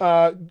be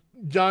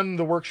done,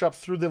 the workshop,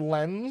 through the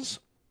lens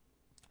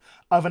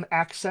of an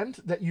accent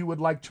that you would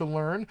like to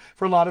learn.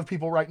 For a lot of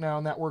people right now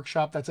in that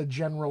workshop, that's a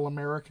general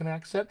American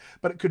accent,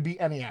 but it could be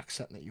any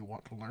accent that you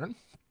want to learn.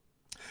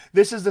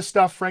 This is the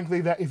stuff,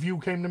 frankly, that if you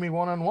came to me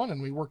one-on-one and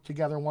we worked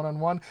together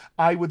one-on-one,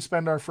 I would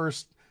spend our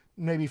first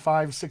maybe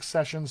 5-6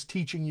 sessions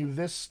teaching you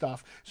this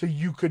stuff so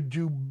you could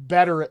do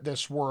better at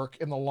this work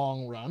in the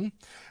long run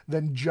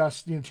than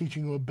just,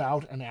 teaching you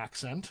about an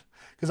accent.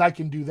 Because I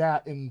can do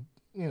that in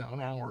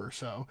an hour or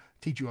so,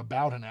 teach you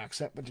about an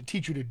accent, but to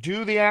teach you to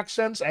do the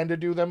accents and to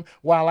do them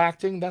while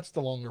acting, that's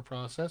the longer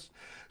process.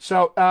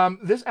 So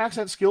this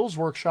accent skills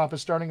workshop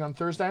is starting on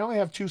Thursday. I only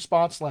have 2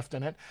 spots left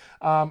in it,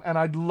 and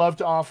I'd love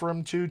to offer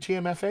them to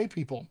TMFA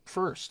people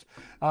first.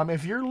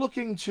 If you're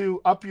looking to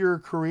up your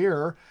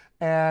career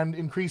and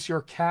increase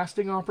your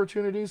casting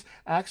opportunities,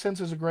 accents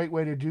is a great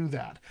way to do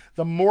that.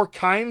 The more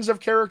kinds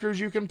of characters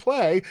you can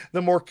play,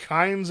 the more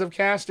kinds of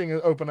casting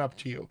open up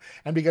to you.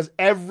 And because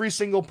every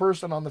single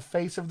person on the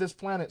face of this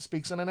planet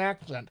speaks in an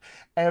accent,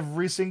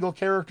 every single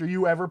character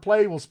you ever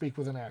play will speak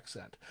with an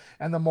accent.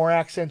 And the more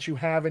accents you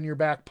have in your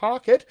back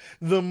pocket,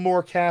 the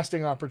more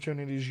casting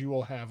opportunities you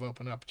will have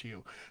open up to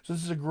you. So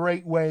this is a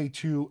great way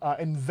to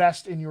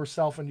invest in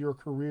yourself and your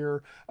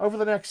career over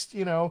the next,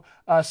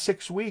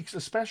 6 weeks,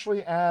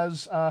 especially as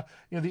the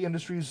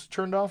industry's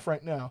turned off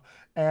right now.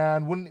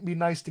 And wouldn't it be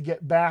nice to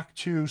get back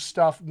to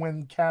stuff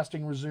when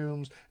casting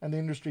resumes and the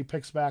industry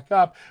picks back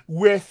up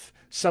with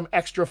some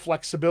extra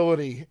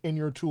flexibility in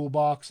your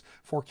toolbox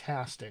for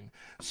casting?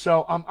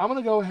 So I'm going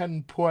to go ahead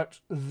and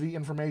put the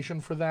information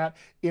for that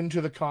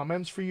into the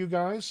comments for you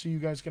guys so you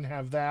guys can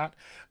have that.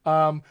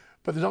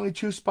 But there's only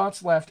 2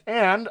 spots left,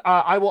 and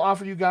I will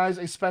offer you guys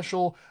a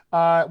special,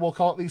 we'll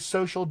call it the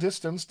social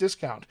distance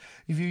discount.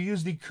 If you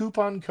use the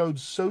coupon code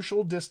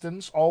social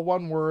distance, all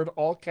one word,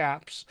 all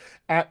caps,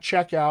 at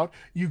checkout,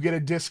 you get a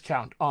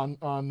discount on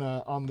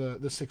the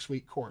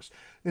 6-week course.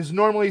 It's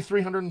normally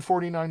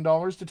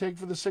 $349 to take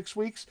for the 6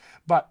 weeks,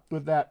 but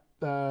with that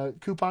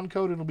coupon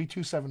code, it'll be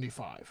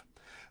 $275.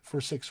 For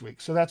 6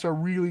 weeks. So that's a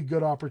really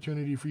good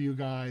opportunity for you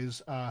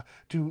guys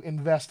to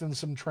invest in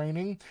some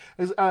training.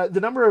 The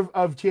number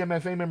of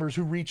TMFA members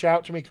who reach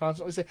out to me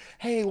constantly say,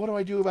 hey, what do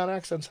I do about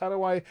accents? How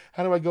do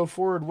I go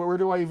forward? Where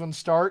do I even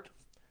start?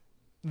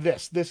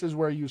 This is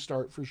where you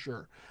start for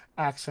sure.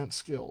 Accent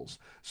skills.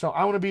 So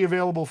I want to be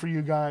available for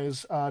you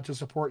guys to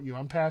support you.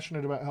 I'm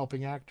passionate about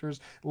helping actors.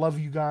 Love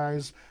you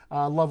guys.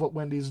 Love what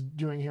Wendy's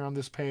doing here on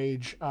this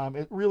page.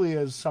 It really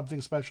is something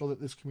special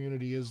that this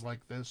community is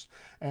like this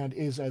and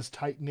is as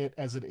tight-knit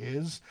as it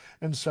is.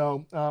 And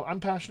so I'm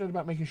passionate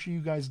about making sure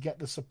you guys get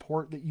the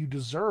support that you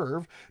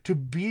deserve to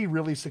be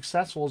really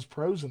successful as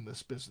pros in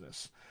this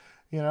business.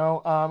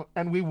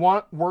 And we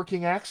want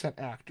working accent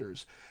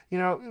actors.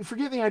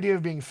 Forget the idea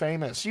of being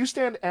famous. You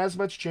stand as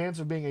much chance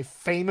of being a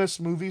famous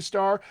movie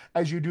star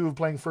as you do of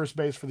playing first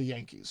base for the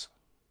Yankees.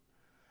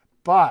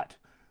 But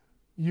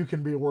you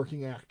can be a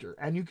working actor,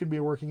 and you can be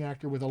a working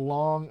actor with a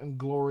long and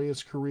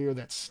glorious career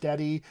that's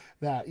steady,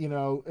 that,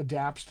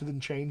 adapts to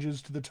and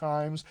changes to the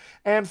times.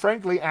 And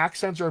frankly,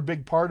 accents are a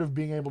big part of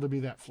being able to be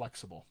that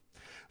flexible.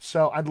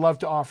 So I'd love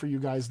to offer you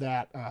guys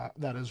that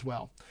as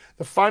well.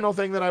 The final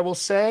thing that I will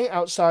say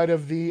outside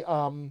of the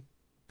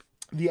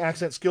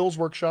accent skills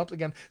workshop,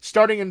 again,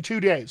 starting in 2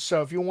 days.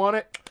 So if you want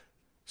it,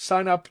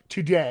 sign up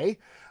today.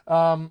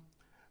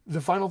 The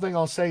final thing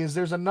I'll say is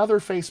there's another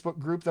Facebook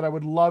group that I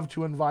would love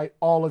to invite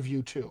all of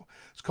you to.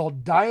 It's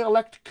called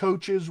Dialect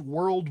Coaches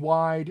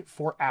Worldwide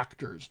for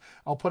Actors.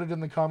 I'll put it in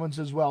the comments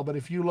as well, but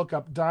if you look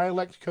up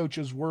Dialect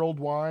Coaches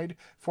Worldwide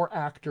for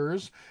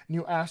Actors and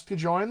you ask to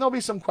join, there'll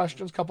be some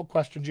questions, a couple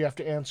questions you have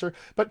to answer,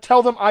 but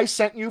tell them I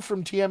sent you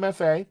from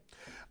TMFA.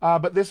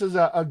 But this is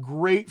a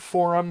great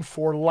forum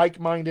for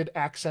like-minded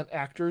accent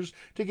actors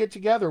to get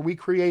together. We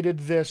created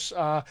this,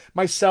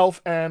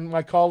 myself and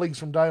my colleagues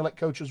from Dialect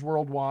Coaches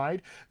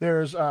Worldwide.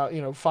 There's,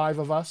 5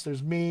 of us.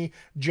 There's me,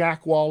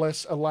 Jack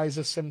Wallace,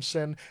 Eliza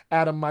Simpson,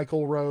 Adam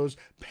Michael Rose,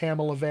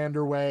 Pamela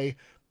Vanderway,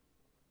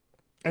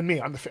 and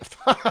me. I'm the 5th.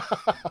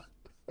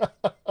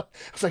 I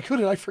was like, who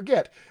did I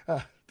forget?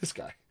 This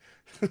guy.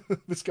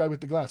 This guy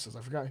with the glasses.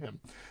 I forgot him.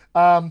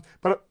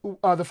 But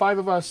the 5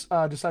 of us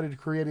decided to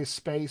create a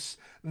space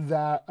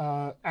that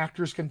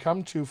actors can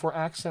come to for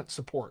accent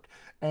support,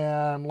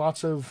 and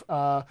lots of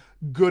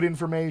good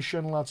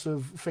information, lots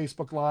of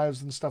Facebook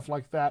Lives and stuff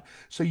like that,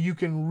 so you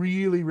can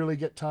really, really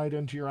get tied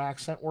into your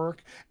accent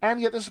work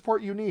and get the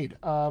support you need,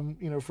 for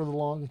the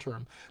long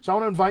term. So I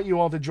want to invite you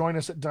all to join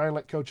us at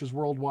Dialect Coaches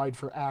Worldwide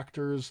for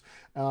Actors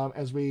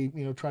as we,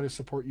 try to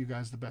support you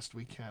guys the best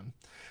we can.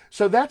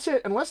 So that's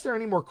it. Unless there are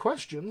any more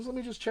questions, let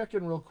me just check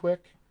in real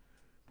quick.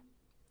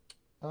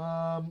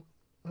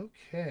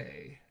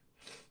 Okay.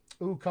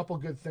 Ooh, couple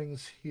good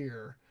things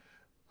here.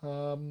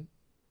 And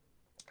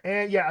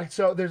yeah,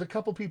 so there's a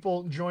couple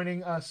people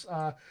joining us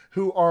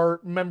who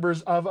are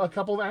members of a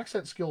couple of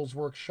accent skills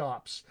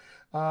workshops.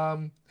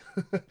 Yauhan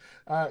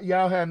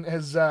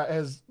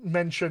has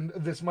mentioned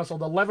this muscle,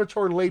 the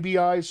levator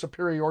labii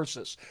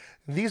superiorsis.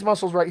 These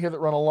muscles right here that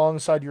run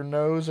alongside your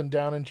nose and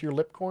down into your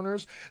lip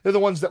corners, they're the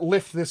ones that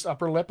lift this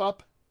upper lip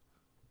up,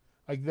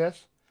 like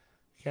this.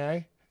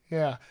 Okay.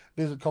 Yeah,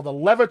 these are called the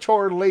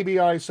levator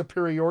labii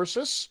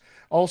superiorsis.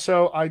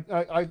 Also,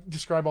 I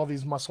describe all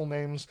these muscle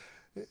names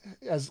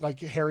as like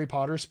Harry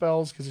Potter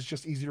spells because it's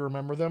just easy to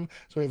remember them.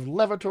 So we have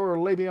levator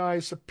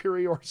labii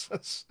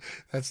superiorsis.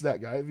 That's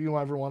that guy, if you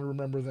ever want to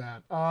remember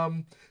that.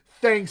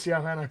 Thanks,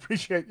 Johan. I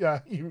appreciate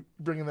you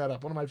bringing that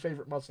up. One of my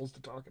favorite muscles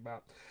to talk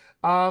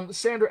about.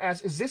 Sandra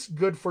asks, is this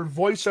good for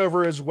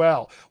voiceover as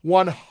well?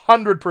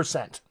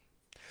 100%.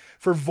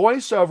 For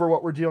voiceover,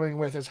 what we're dealing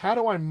with is how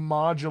do I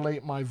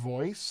modulate my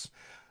voice?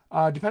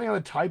 Depending on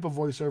the type of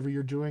voiceover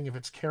you're doing, if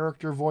it's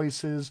character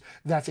voices,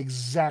 that's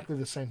exactly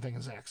the same thing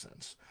as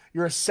accents.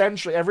 You're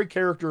essentially, every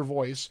character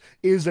voice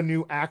is a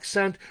new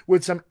accent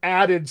with some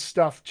added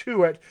stuff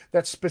to it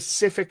that's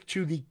specific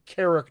to the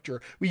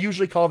character. We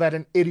usually call that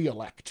an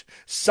idiolect.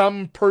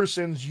 Some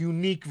person's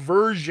unique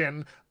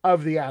version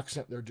of the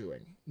accent they're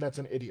doing. That's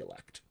an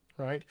idiolect,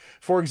 right?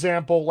 For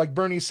example, like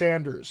Bernie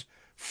Sanders,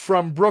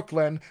 from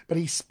Brooklyn, but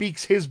he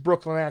speaks his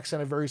Brooklyn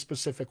accent a very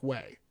specific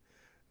way,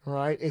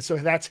 right? And so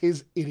that's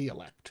his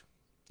idiolect,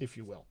 if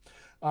you will.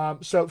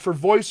 So for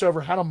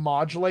voiceover, how to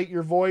modulate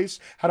your voice,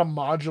 how to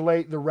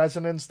modulate the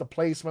resonance, the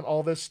placement,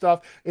 all this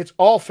stuff, it's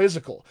all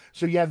physical.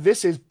 So yeah,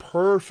 this is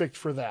perfect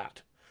for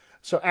that.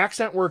 So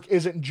accent work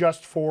isn't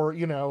just for,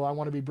 I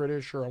want to be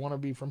British or I want to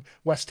be from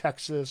West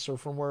Texas or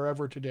from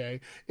wherever today.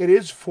 It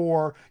is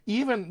for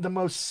even the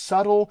most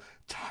subtle,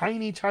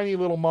 tiny, tiny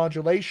little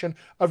modulation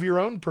of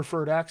your own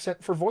preferred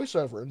accent for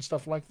voiceover and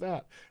stuff like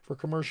that. For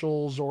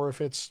commercials, or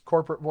if it's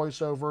corporate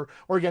voiceover,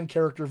 or again,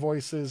 character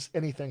voices,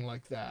 anything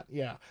like that.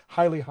 Yeah,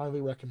 highly, highly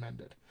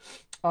recommended.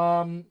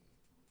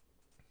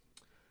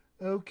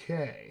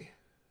 Okay.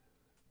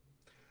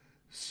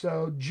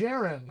 So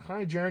Jaron,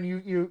 hi Jaron,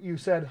 you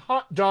said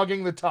hot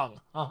dogging the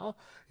tongue.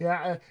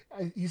 Yeah,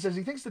 he says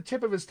he thinks the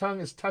tip of his tongue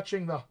is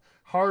touching the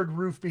hard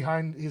roof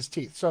behind his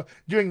teeth. So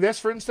doing this,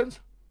 for instance.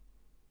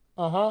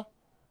 So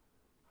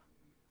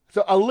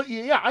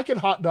yeah, I can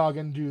hot dog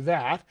and do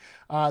that.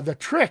 The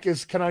trick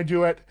is, can I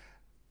do it,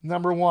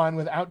 number 1,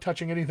 without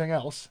touching anything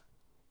else,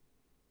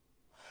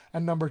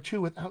 and number 2,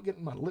 without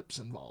getting my lips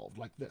involved,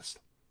 like this.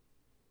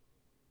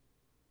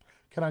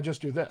 Can I just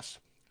do this?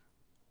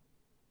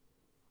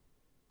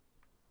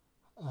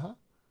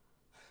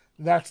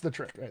 That's the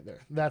trick right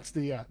there. That's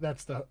the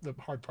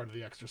hard part of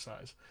the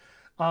exercise.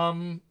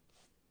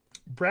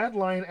 Brad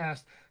Lyon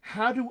asked,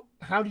 how do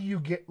you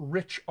get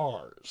rich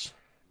R's?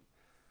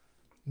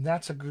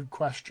 That's a good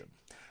question.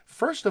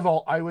 First of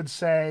all, I would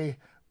say,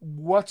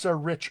 what's a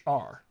rich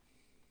R?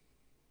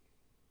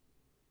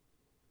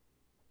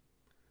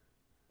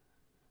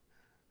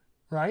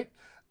 Right?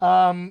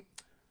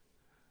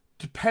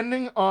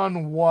 Depending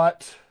on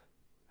what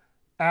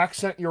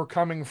accent you're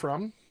coming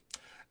from,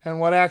 and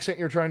what accent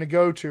you're trying to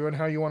go to and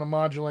how you want to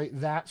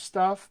modulate that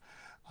stuff,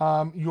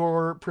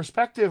 your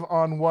perspective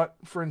on what,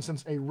 for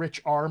instance, a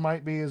rich R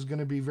might be is going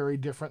to be very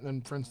different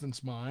than, for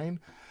instance, mine.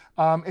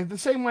 In the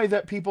same way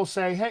that people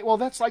say, hey, well,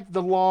 that's like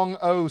the long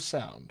O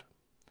sound.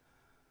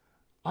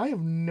 I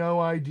have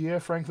no idea,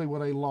 frankly,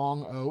 what a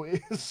long O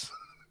is.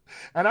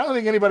 And I don't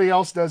think anybody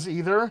else does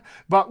either.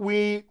 But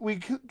we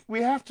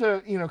have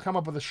to, come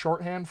up with a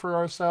shorthand for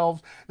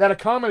ourselves that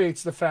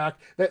accommodates the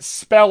fact that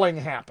spelling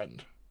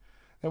happened.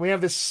 And we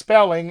have this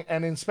spelling,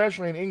 and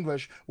especially in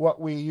English,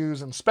 what we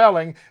use in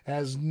spelling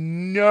has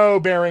no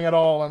bearing at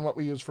all on what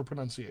we use for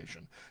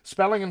pronunciation.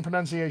 Spelling and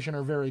pronunciation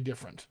are very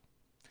different.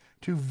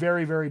 Two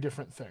very, very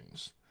different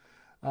things.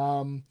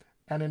 And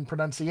in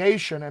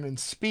pronunciation and in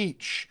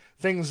speech,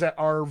 things that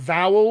are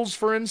vowels,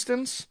 for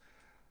instance,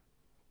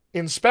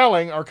 in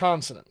spelling are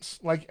consonants.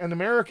 Like in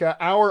America,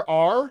 our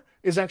R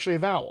is actually a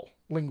vowel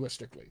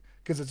linguistically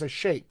because it's a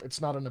shape. It's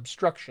not an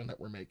obstruction that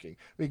we're making.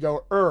 We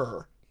go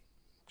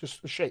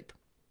just a shape.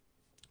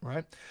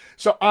 Right.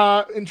 So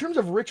in terms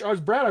of rich R's,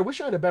 Brad, I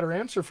wish I had a better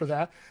answer for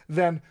that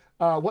than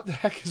what the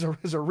heck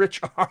is a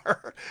rich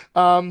R?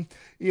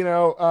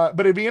 But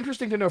it'd be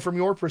interesting to know from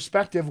your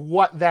perspective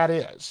what that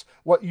is,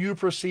 what you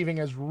perceiving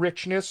as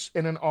richness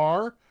in an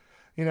R.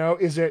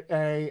 Is it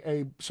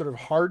a sort of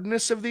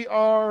hardness of the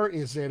R?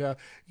 Is it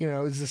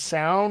is the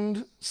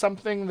sound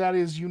something that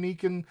is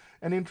unique and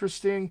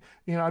interesting?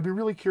 I'd be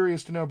really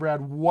curious to know,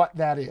 Brad, what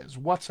that is.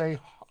 What's a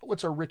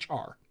rich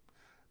R?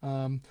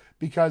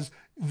 Because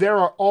there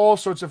are all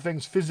sorts of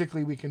things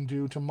physically we can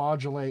do to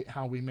modulate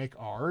how we make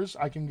R's.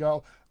 I can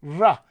go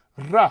ra,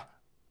 ra,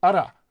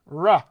 ara,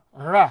 ra,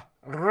 ra,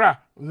 ra,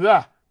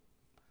 la.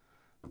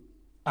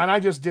 And I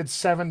just did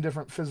 7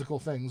 different physical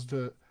things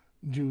to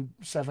do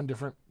 7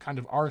 different kind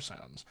of R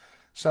sounds.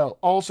 So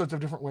all sorts of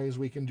different ways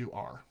we can do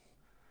R.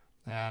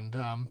 And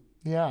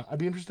yeah, I'd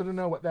be interested to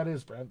know what that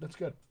is, Brad. That's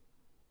good.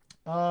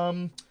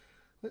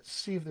 Let's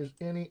see if there's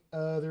any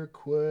other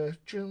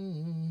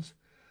questions.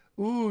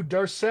 Ooh,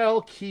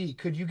 Darcel Key,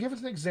 could you give us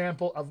an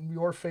example of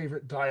your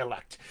favorite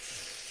dialect?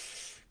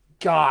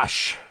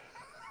 Gosh,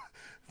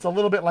 it's a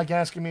little bit like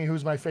asking me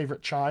who's my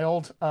favorite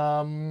child.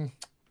 Let's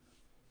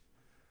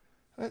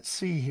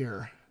see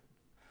here.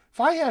 If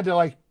I had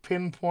to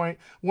pinpoint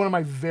one of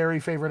my very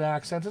favorite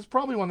accents, it's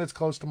probably one that's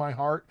close to my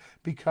heart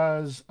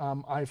because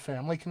I have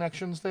family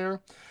connections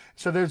there.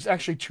 So there's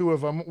actually 2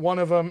 of them. One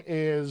of them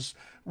is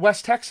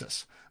West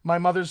Texas. My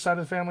mother's side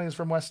of the family is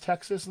from West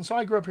Texas, and so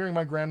I grew up hearing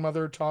my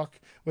grandmother talk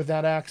with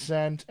that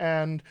accent,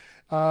 and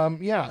so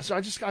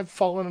I've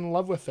fallen in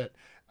love with it.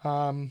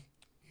 And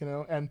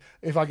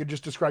if I could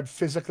just describe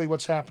physically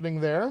what's happening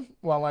there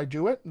while I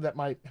do it, that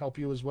might help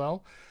you as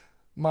well.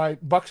 My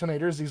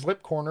buccinators, these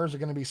lip corners, are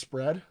going to be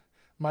spread.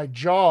 My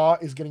jaw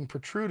is getting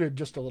protruded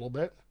just a little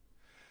bit.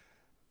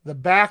 The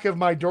back of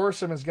my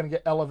dorsum is going to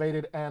get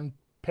elevated and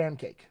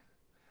pancake.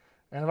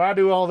 And if I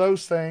do all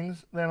those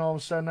things, then all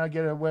of a sudden I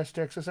get a West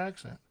Texas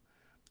accent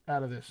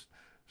out of this.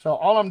 So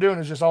all I'm doing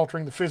is just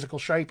altering the physical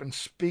shape and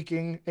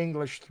speaking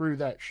English through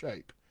that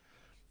shape.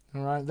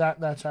 All right,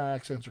 that's how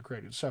accents are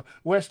created. So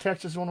West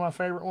Texas is one of my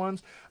favorite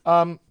ones.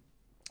 On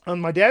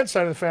my dad's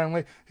side of the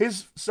family,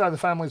 his side of the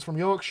family is from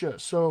Yorkshire.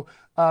 So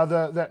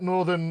that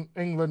Northern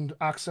England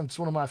accent's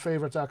one of my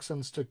favorite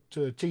accents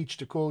to teach,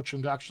 to coach,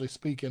 and to actually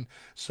speak in.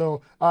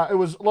 So it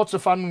was lots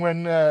of fun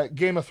when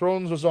Game of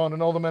Thrones was on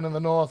and all the men in the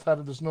North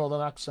had this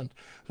Northern accent.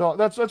 So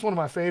that's one of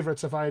my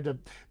favorites. If I had to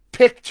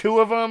pick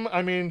 2 of them,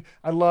 I mean,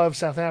 I love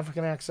South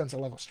African accents. I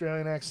love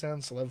Australian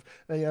accents. I love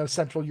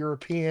Central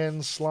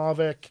European,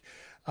 Slavic,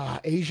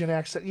 Asian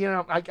accent.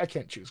 I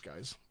can't choose,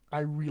 guys. I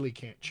really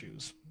can't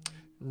choose.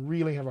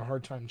 Really have a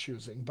hard time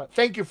choosing, but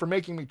thank you for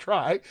making me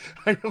try.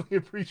 I really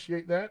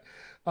appreciate that.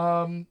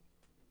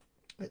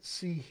 Let's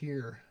see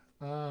here.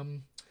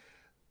 All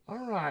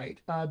right.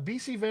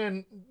 BC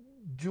Van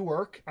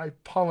Duerk, I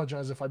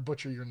apologize if I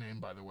butcher your name,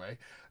 by the way.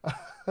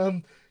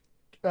 Can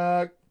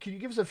you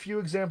give us a few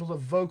examples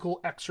of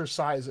vocal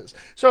exercises?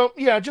 So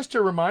yeah, just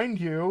to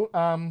remind you,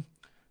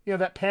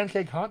 that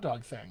pancake hot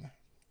dog thing.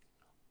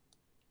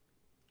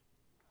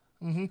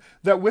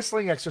 That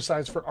whistling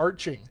exercise for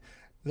arching.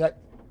 That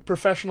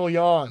professional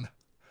yawn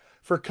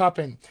for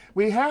cupping.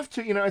 We have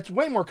to, it's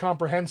way more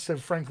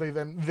comprehensive, frankly,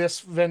 than this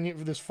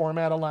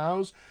format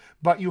allows,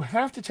 but you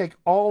have to take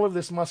all of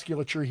this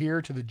musculature here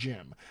to the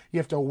gym. You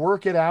have to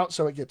work it out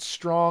so it gets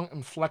strong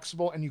and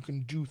flexible and you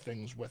can do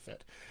things with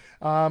it.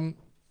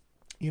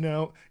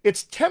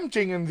 It's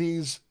tempting in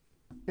these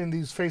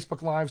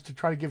Facebook Lives to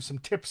try to give some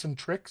tips and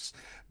tricks,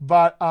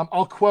 but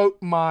I'll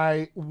quote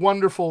my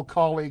wonderful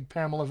colleague,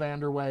 Pamela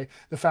Vanderway,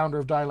 the founder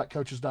of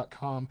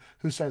DialectCoaches.com,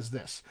 who says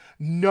this: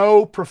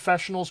 no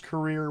professional's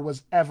career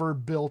was ever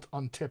built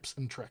on tips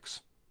and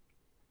tricks.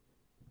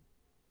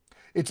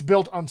 It's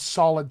built on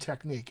solid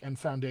technique and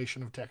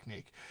foundation of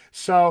technique.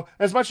 So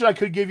as much as I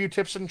could give you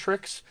tips and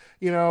tricks,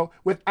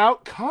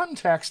 without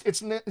context,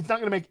 it's not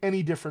going to make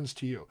any difference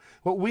to you.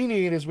 What we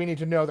need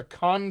to know the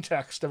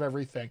context of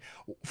everything.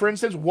 For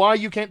instance, why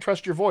you can't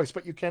trust your voice,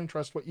 but you can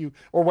trust what you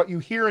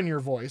hear in your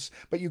voice,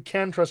 but you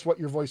can trust what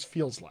your voice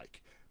feels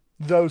like.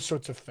 Those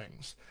sorts of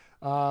things.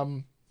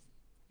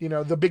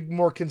 The big,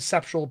 more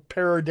conceptual,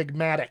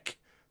 paradigmatic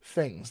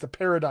things, the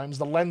paradigms,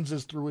 the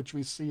lenses through which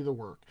we see the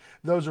work.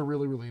 Those are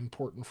really, really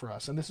important for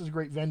us. And this is a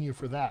great venue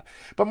for that.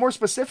 But more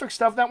specific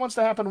stuff, that wants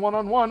to happen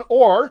one-on-one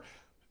or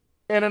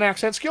in an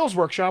accent skills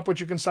workshop,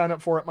 which you can sign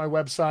up for at my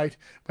website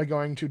by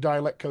going to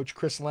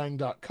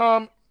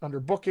dialectcoachchrislang.com under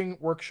booking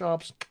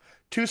workshops.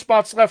 2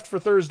 spots left for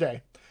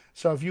Thursday.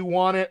 So if you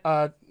want it,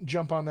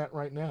 jump on that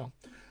right now.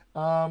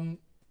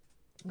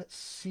 Let's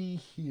see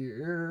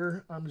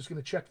here. I'm just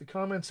going to check the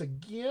comments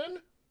again.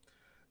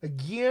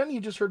 Again, you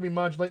just heard me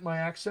modulate my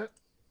accent,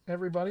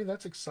 everybody.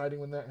 That's exciting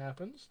when that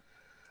happens.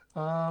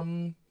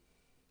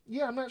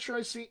 Yeah, I'm not sure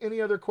I see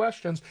any other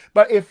questions.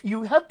 But if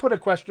you have put a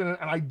question in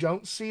and I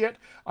don't see it,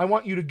 I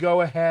want you to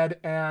go ahead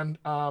and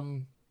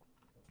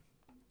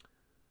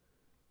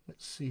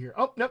let's see here.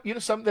 Oh, no,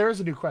 there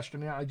is a new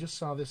question. Yeah, I just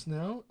saw this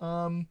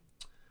now.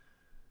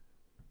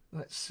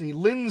 Let's see.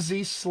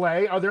 Lindsay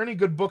Slay, are there any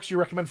good books you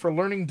recommend for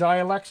learning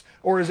dialects,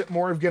 or is it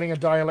more of getting a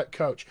dialect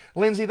coach?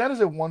 Lindsay, that is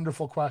a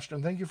wonderful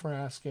question. Thank you for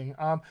asking.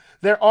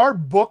 There are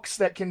books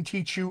that can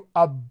teach you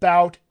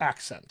about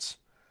accents.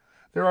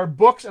 There are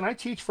books, and I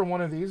teach from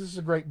one of these. This is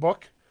a great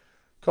book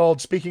called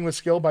Speaking with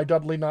Skill by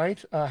Dudley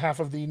Knight, half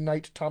of the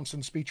Knight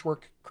Thompson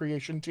Speechwork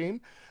creation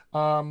team.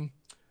 And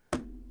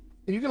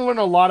you can learn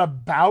a lot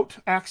about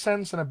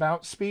accents and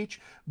about speech,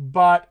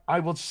 but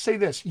I will say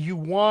this.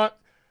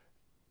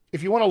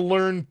 If you want to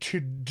learn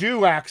to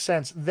do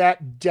accents,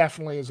 that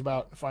definitely is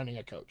about finding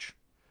a coach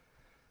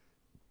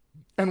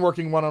and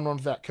working one-on-one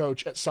with that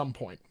coach at some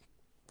point.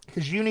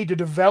 Because you need to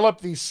develop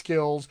these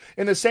skills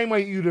in the same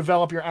way you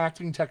develop your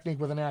acting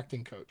technique with an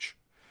acting coach.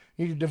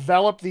 You need to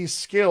develop these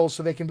skills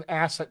so they can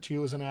asset to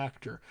you as an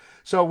actor.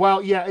 So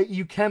while, yeah,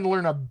 you can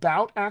learn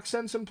about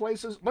accents in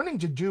places, learning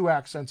to do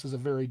accents is a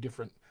very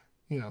different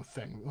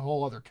thing, a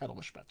whole other kettle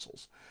of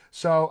schmetzels.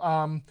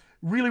 So,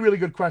 really, really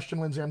good question,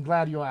 Lindsay. I'm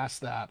glad you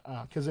asked that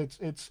because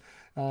it's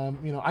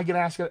I get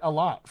asked it a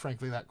lot,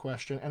 frankly, that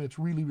question, and it's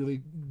really,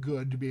 really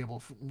good to be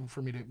able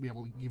for me to be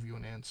able to give you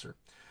an answer.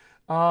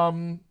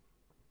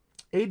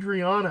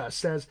 Adriana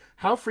says,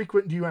 how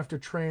frequent do you have to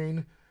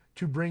train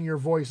to bring your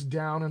voice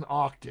down an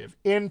octave?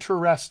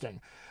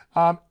 Interesting.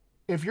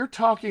 If you're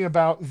talking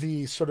about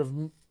the sort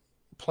of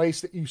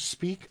place that you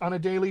speak on a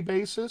daily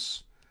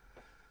basis,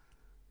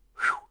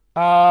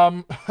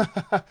 I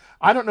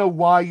don't know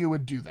why you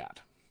would do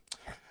that.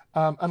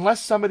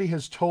 Unless somebody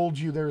has told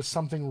you there is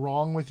something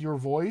wrong with your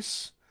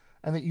voice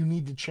and that you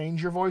need to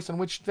change your voice, in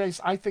which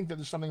case I think that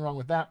there's something wrong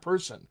with that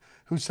person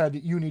who said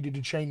that you needed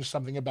to change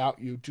something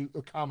about you to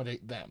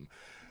accommodate them.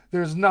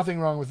 There's nothing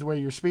wrong with the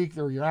way you speak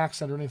or your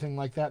accent or anything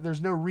like that.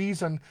 There's no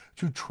reason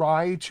to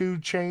try to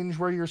change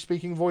where your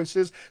speaking voice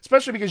is,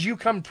 especially because you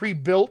come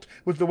pre-built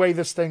with the way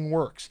this thing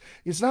works.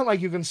 It's not like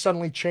you can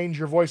suddenly change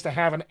your voice to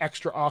have an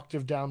extra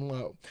octave down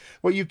low.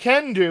 What you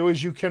can do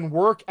is you can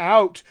work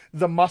out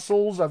the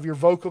muscles of your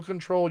vocal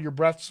control, your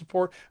breath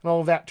support, and all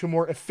of that to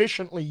more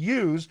efficiently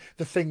use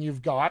the thing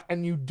you've got,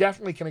 and you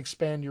definitely can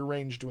expand your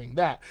range doing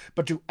that.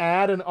 But to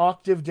add an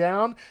octave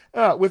down,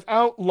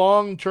 without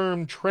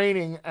long-term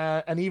training,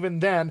 and even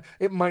then,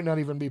 it might not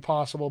even be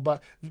possible,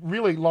 but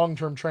really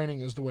long-term training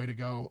is the way to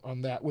go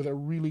on that with a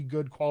really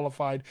good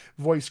qualified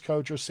voice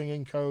coach or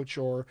singing coach,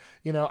 or,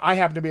 I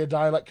happen to be a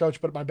dialect coach,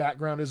 but my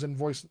background is in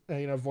voice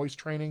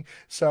training.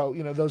 So,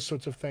 those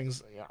sorts of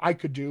things I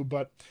could do,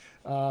 but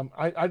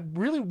I'd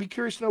really be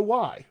curious to know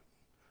why.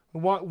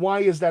 Why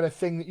is that a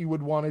thing that you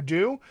would want to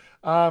do?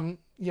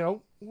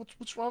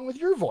 What's wrong with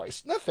your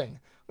voice? Nothing.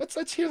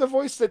 Let's hear the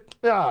voice that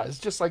is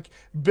just like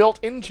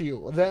built into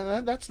you.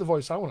 That's the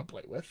voice I want to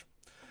play with.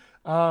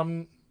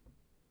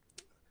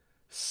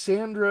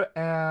 Sandra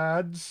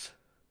adds,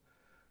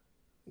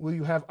 will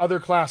you have other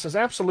classes?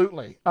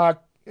 Absolutely.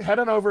 Head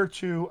on over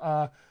to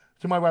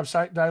my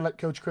website,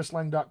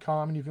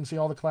 dialectcoachchrislang.com, and you can see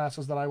all the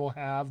classes that I will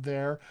have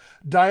there.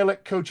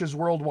 Dialect Coaches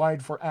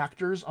Worldwide for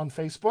Actors on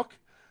Facebook.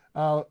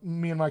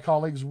 Me and my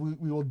colleagues, we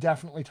will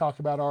definitely talk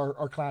about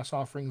our class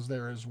offerings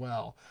there as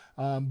well.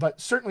 But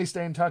certainly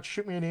stay in touch.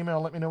 Shoot me an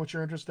email. Let me know what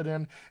you're interested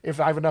in.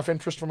 If I have enough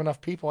interest from enough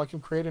people, I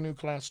can create a new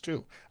class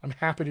too. I'm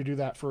happy to do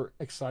that for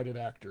excited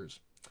actors.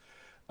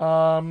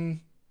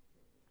 Let's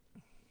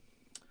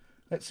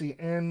see.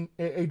 And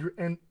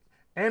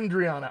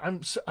Andriana,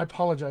 I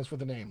apologize for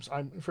the names.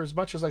 For as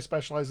much as I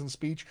specialize in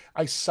speech,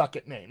 I suck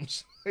at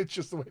names. It's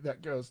just the way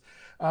that goes.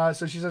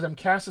 So she says, I'm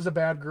cast as a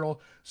bad girl,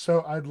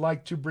 so I'd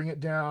like to bring it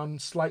down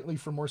slightly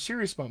for more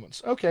serious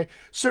moments. Okay,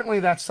 certainly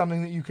that's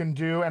something that you can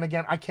do. And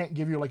again, I can't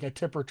give you like a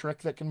tip or trick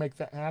that can make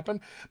that happen,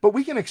 but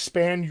we can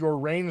expand your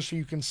range so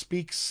you can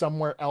speak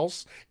somewhere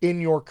else in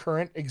your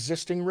current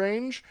existing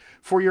range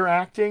for your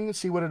acting,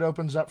 see what it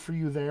opens up for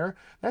you there.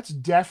 That's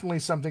definitely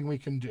something we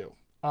can do.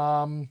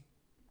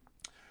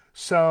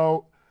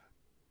 So,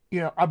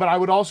 but I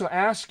would also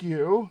ask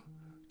you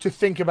to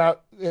think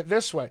about it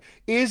this way.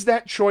 Is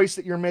that choice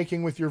that you're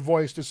making with your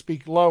voice to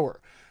speak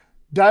lower?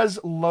 Does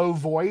low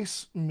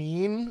voice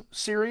mean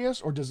serious,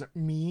 or does it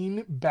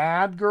mean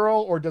bad girl,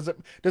 or does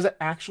it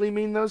actually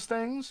mean those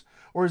things?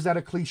 Or is that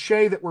a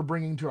cliche that we're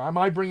bringing to? Am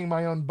I bringing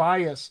my own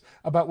bias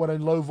about what a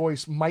low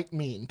voice might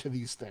mean to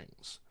these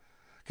things?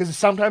 Because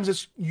sometimes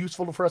it's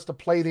useful for us to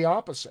play the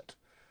opposite,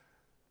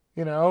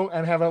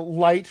 and have a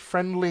light,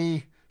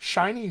 friendly,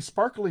 shiny,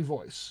 sparkly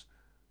voice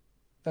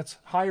that's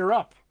higher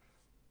up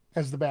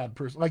as the bad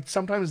person. Like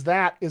sometimes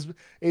that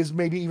is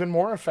maybe even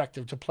more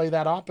effective to play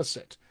that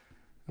opposite,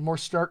 a more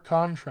stark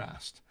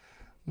contrast.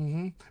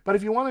 But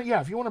if you want to,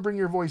 yeah, if you want to bring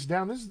your voice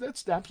down,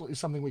 that's absolutely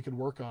something we could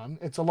work on.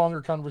 It's a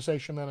longer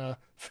conversation than a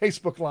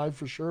Facebook Live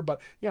for sure,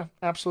 but yeah,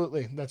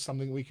 absolutely, that's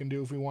something we can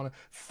do if we want to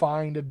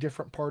find a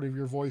different part of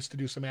your voice to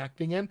do some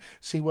acting in.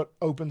 See what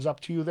opens up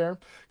to you there,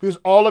 because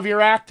all of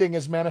your acting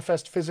is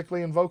manifest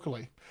physically and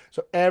vocally.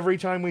 So every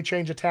time we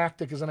change a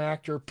tactic as an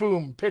actor,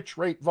 boom, pitch,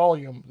 rate,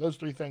 volume, those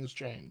three things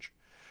change.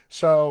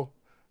 So,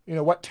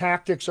 what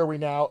tactics are we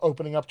now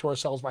opening up to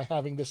ourselves by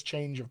having this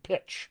change of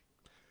pitch?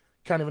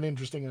 Kind of an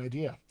interesting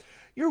idea.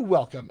 You're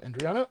welcome,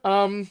 Andriana.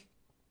 All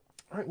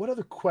right, what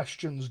other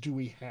questions do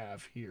we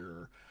have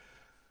here?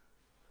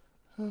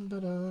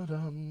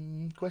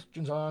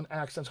 Questions on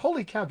accents.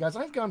 Holy cow, guys,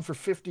 I've gone for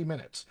 50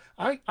 minutes.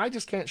 I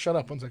just can't shut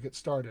up once I get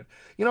started.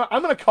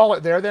 I'm going to call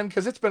it there then,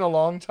 because it's been a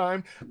long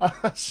time.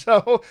 Like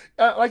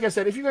I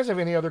said, if you guys have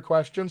any other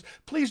questions,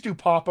 please do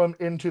pop them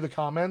into the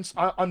comments.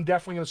 I'm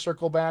definitely going to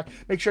circle back.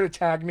 Make sure to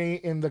tag me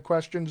in the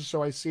questions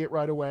so I see it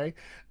right away.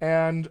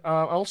 And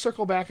I'll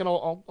circle back and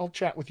I'll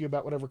chat with you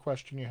about whatever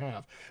question you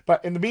have.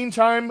 But in the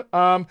meantime,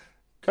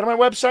 go to my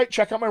website,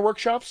 check out my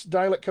workshops,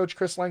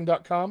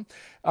 dialectcoachchrislang.com.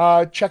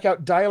 Check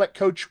out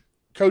Dialect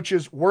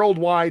Coaches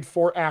Worldwide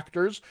for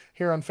Actors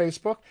here on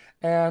Facebook,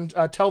 and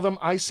tell them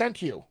I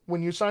sent you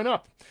when you sign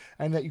up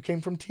and that you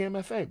came from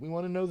TMFA. We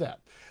want to know that.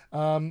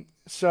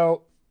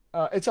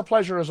 It's a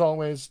pleasure, as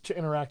always, to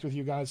interact with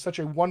you guys. Such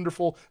a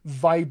wonderful,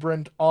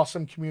 vibrant,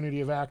 awesome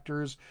community of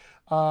actors.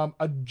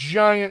 A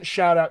giant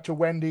shout out to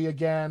Wendy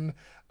again.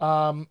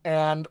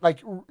 And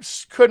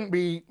couldn't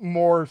be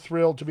more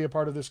thrilled to be a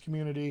part of this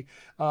community.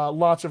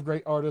 Lots of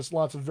great artists,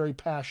 lots of very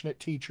passionate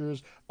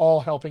teachers,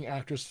 all helping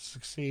actors to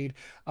succeed.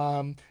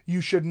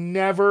 You should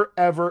never,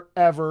 ever,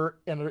 ever,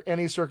 under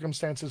any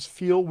circumstances,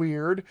 feel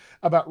weird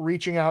about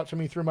reaching out to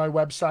me through my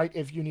website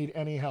if you need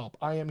any help.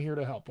 I am here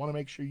to help. Want to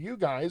make sure you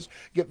guys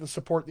get the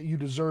support that you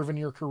deserve in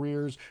your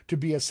careers to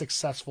be as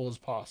successful as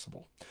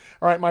possible.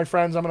 All right, my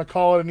friends, I'm going to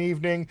call it an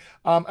evening.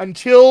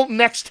 Until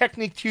next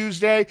Technique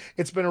Tuesday,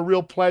 it's been a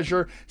real pleasure.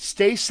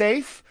 Stay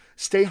safe,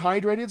 stay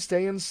hydrated,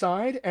 stay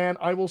inside, and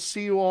I will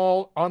see you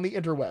all on the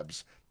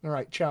interwebs. All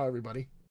right, ciao, everybody.